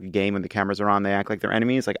treat this like a game. When the cameras are on, they act like they're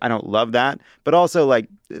enemies. Like I don't love that, but also like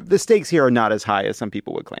the stakes here are not as high as some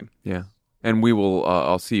people would claim. Yeah. And we will,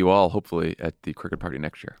 I'll see you all hopefully at the Cricket Party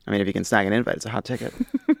next year. I mean, if you can snag an invite, it's a hot ticket.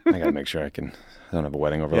 I got to make sure I don't have a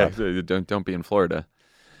wedding overlap. Yeah, don't be in Florida.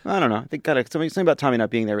 I don't know. I think something about Tommy not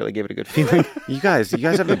being there really gave it a good feeling. You guys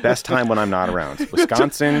have the best time when I'm not around.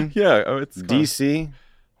 Wisconsin, it's DC.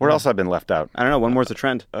 Where else have I been left out? I don't know. One more's a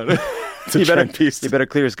trend. It's a trend piece. You better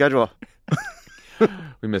clear your schedule.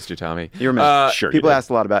 We missed you, Tommy. You were missed. Sure. People asked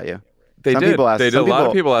a lot about you. They some did. People asked, they did. A lot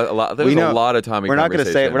of people. A lot of Tommy. We're not going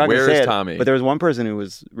to say it. We're not going to say it. Tommy? But there was one person who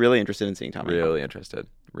was really interested in seeing Tommy. Really interested.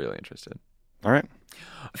 All right.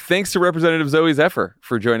 Thanks to Representative Zoe Zephyr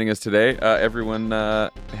for joining us today. Everyone,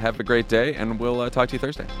 have a great day, and we'll talk to you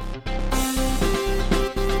Thursday.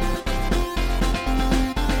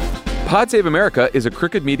 Pod Save America is a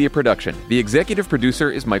Crooked Media production. The executive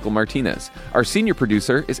producer is Michael Martinez. Our senior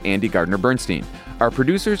producer is Andy Gardner-Bernstein. Our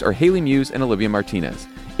producers are Haley Muse and Olivia Martinez.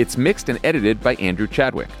 It's mixed and edited by Andrew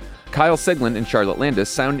Chadwick. Kyle Seglin and Charlotte Landis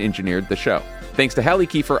sound engineered the show. Thanks to Hallie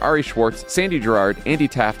Kiefer, Ari Schwartz, Sandy Gerard, Andy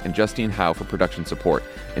Taft, and Justine Howe for production support.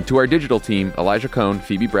 And to our digital team, Elijah Cohn,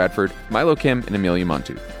 Phoebe Bradford, Milo Kim, and Amelia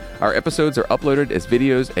Montu. Our episodes are uploaded as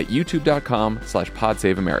videos at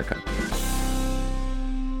youtube.com/podsaveamerica.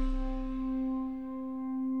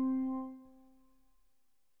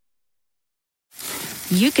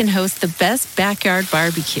 you can host the best backyard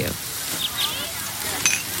barbecue.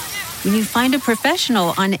 When you find a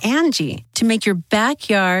professional on Angie to make your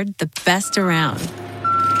backyard the best around.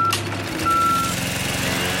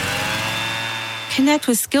 Connect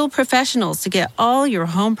with skilled professionals to get all your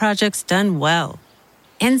home projects done well.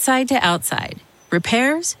 Inside to outside,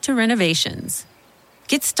 repairs to renovations.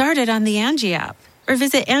 Get started on the Angie app or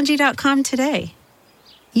visit Angie.com today.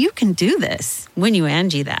 You can do this when you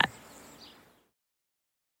Angie that.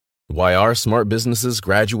 Why are smart businesses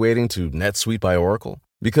graduating to NetSuite by Oracle?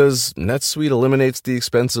 Because NetSuite eliminates the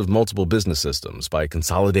expense of multiple business systems by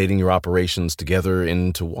consolidating your operations together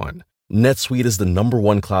into one. NetSuite is the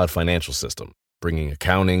 #1 cloud financial system, bringing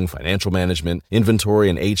accounting, financial management, inventory,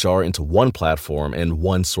 and HR into one platform and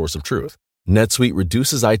one source of truth. NetSuite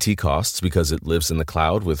reduces IT costs because it lives in the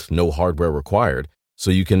cloud with no hardware required, so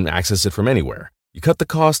you can access it from anywhere. You cut the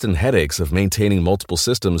cost and headaches of maintaining multiple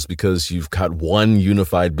systems because you've got one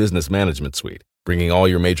unified business management suite. Bringing all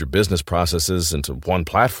your major business processes into one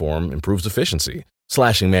platform improves efficiency,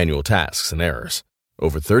 slashing manual tasks and errors.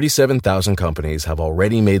 Over 37,000 companies have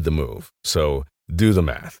already made the move, so do the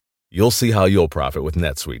math. You'll see how you'll profit with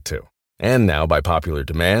NetSuite too. And now, by popular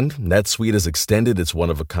demand, NetSuite has extended its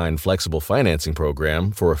one-of-a-kind flexible financing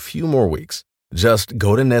program for a few more weeks. Just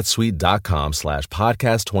go to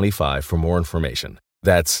netsuite.com/podcast25 for more information.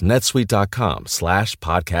 That's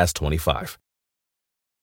netsuite.com/podcast25.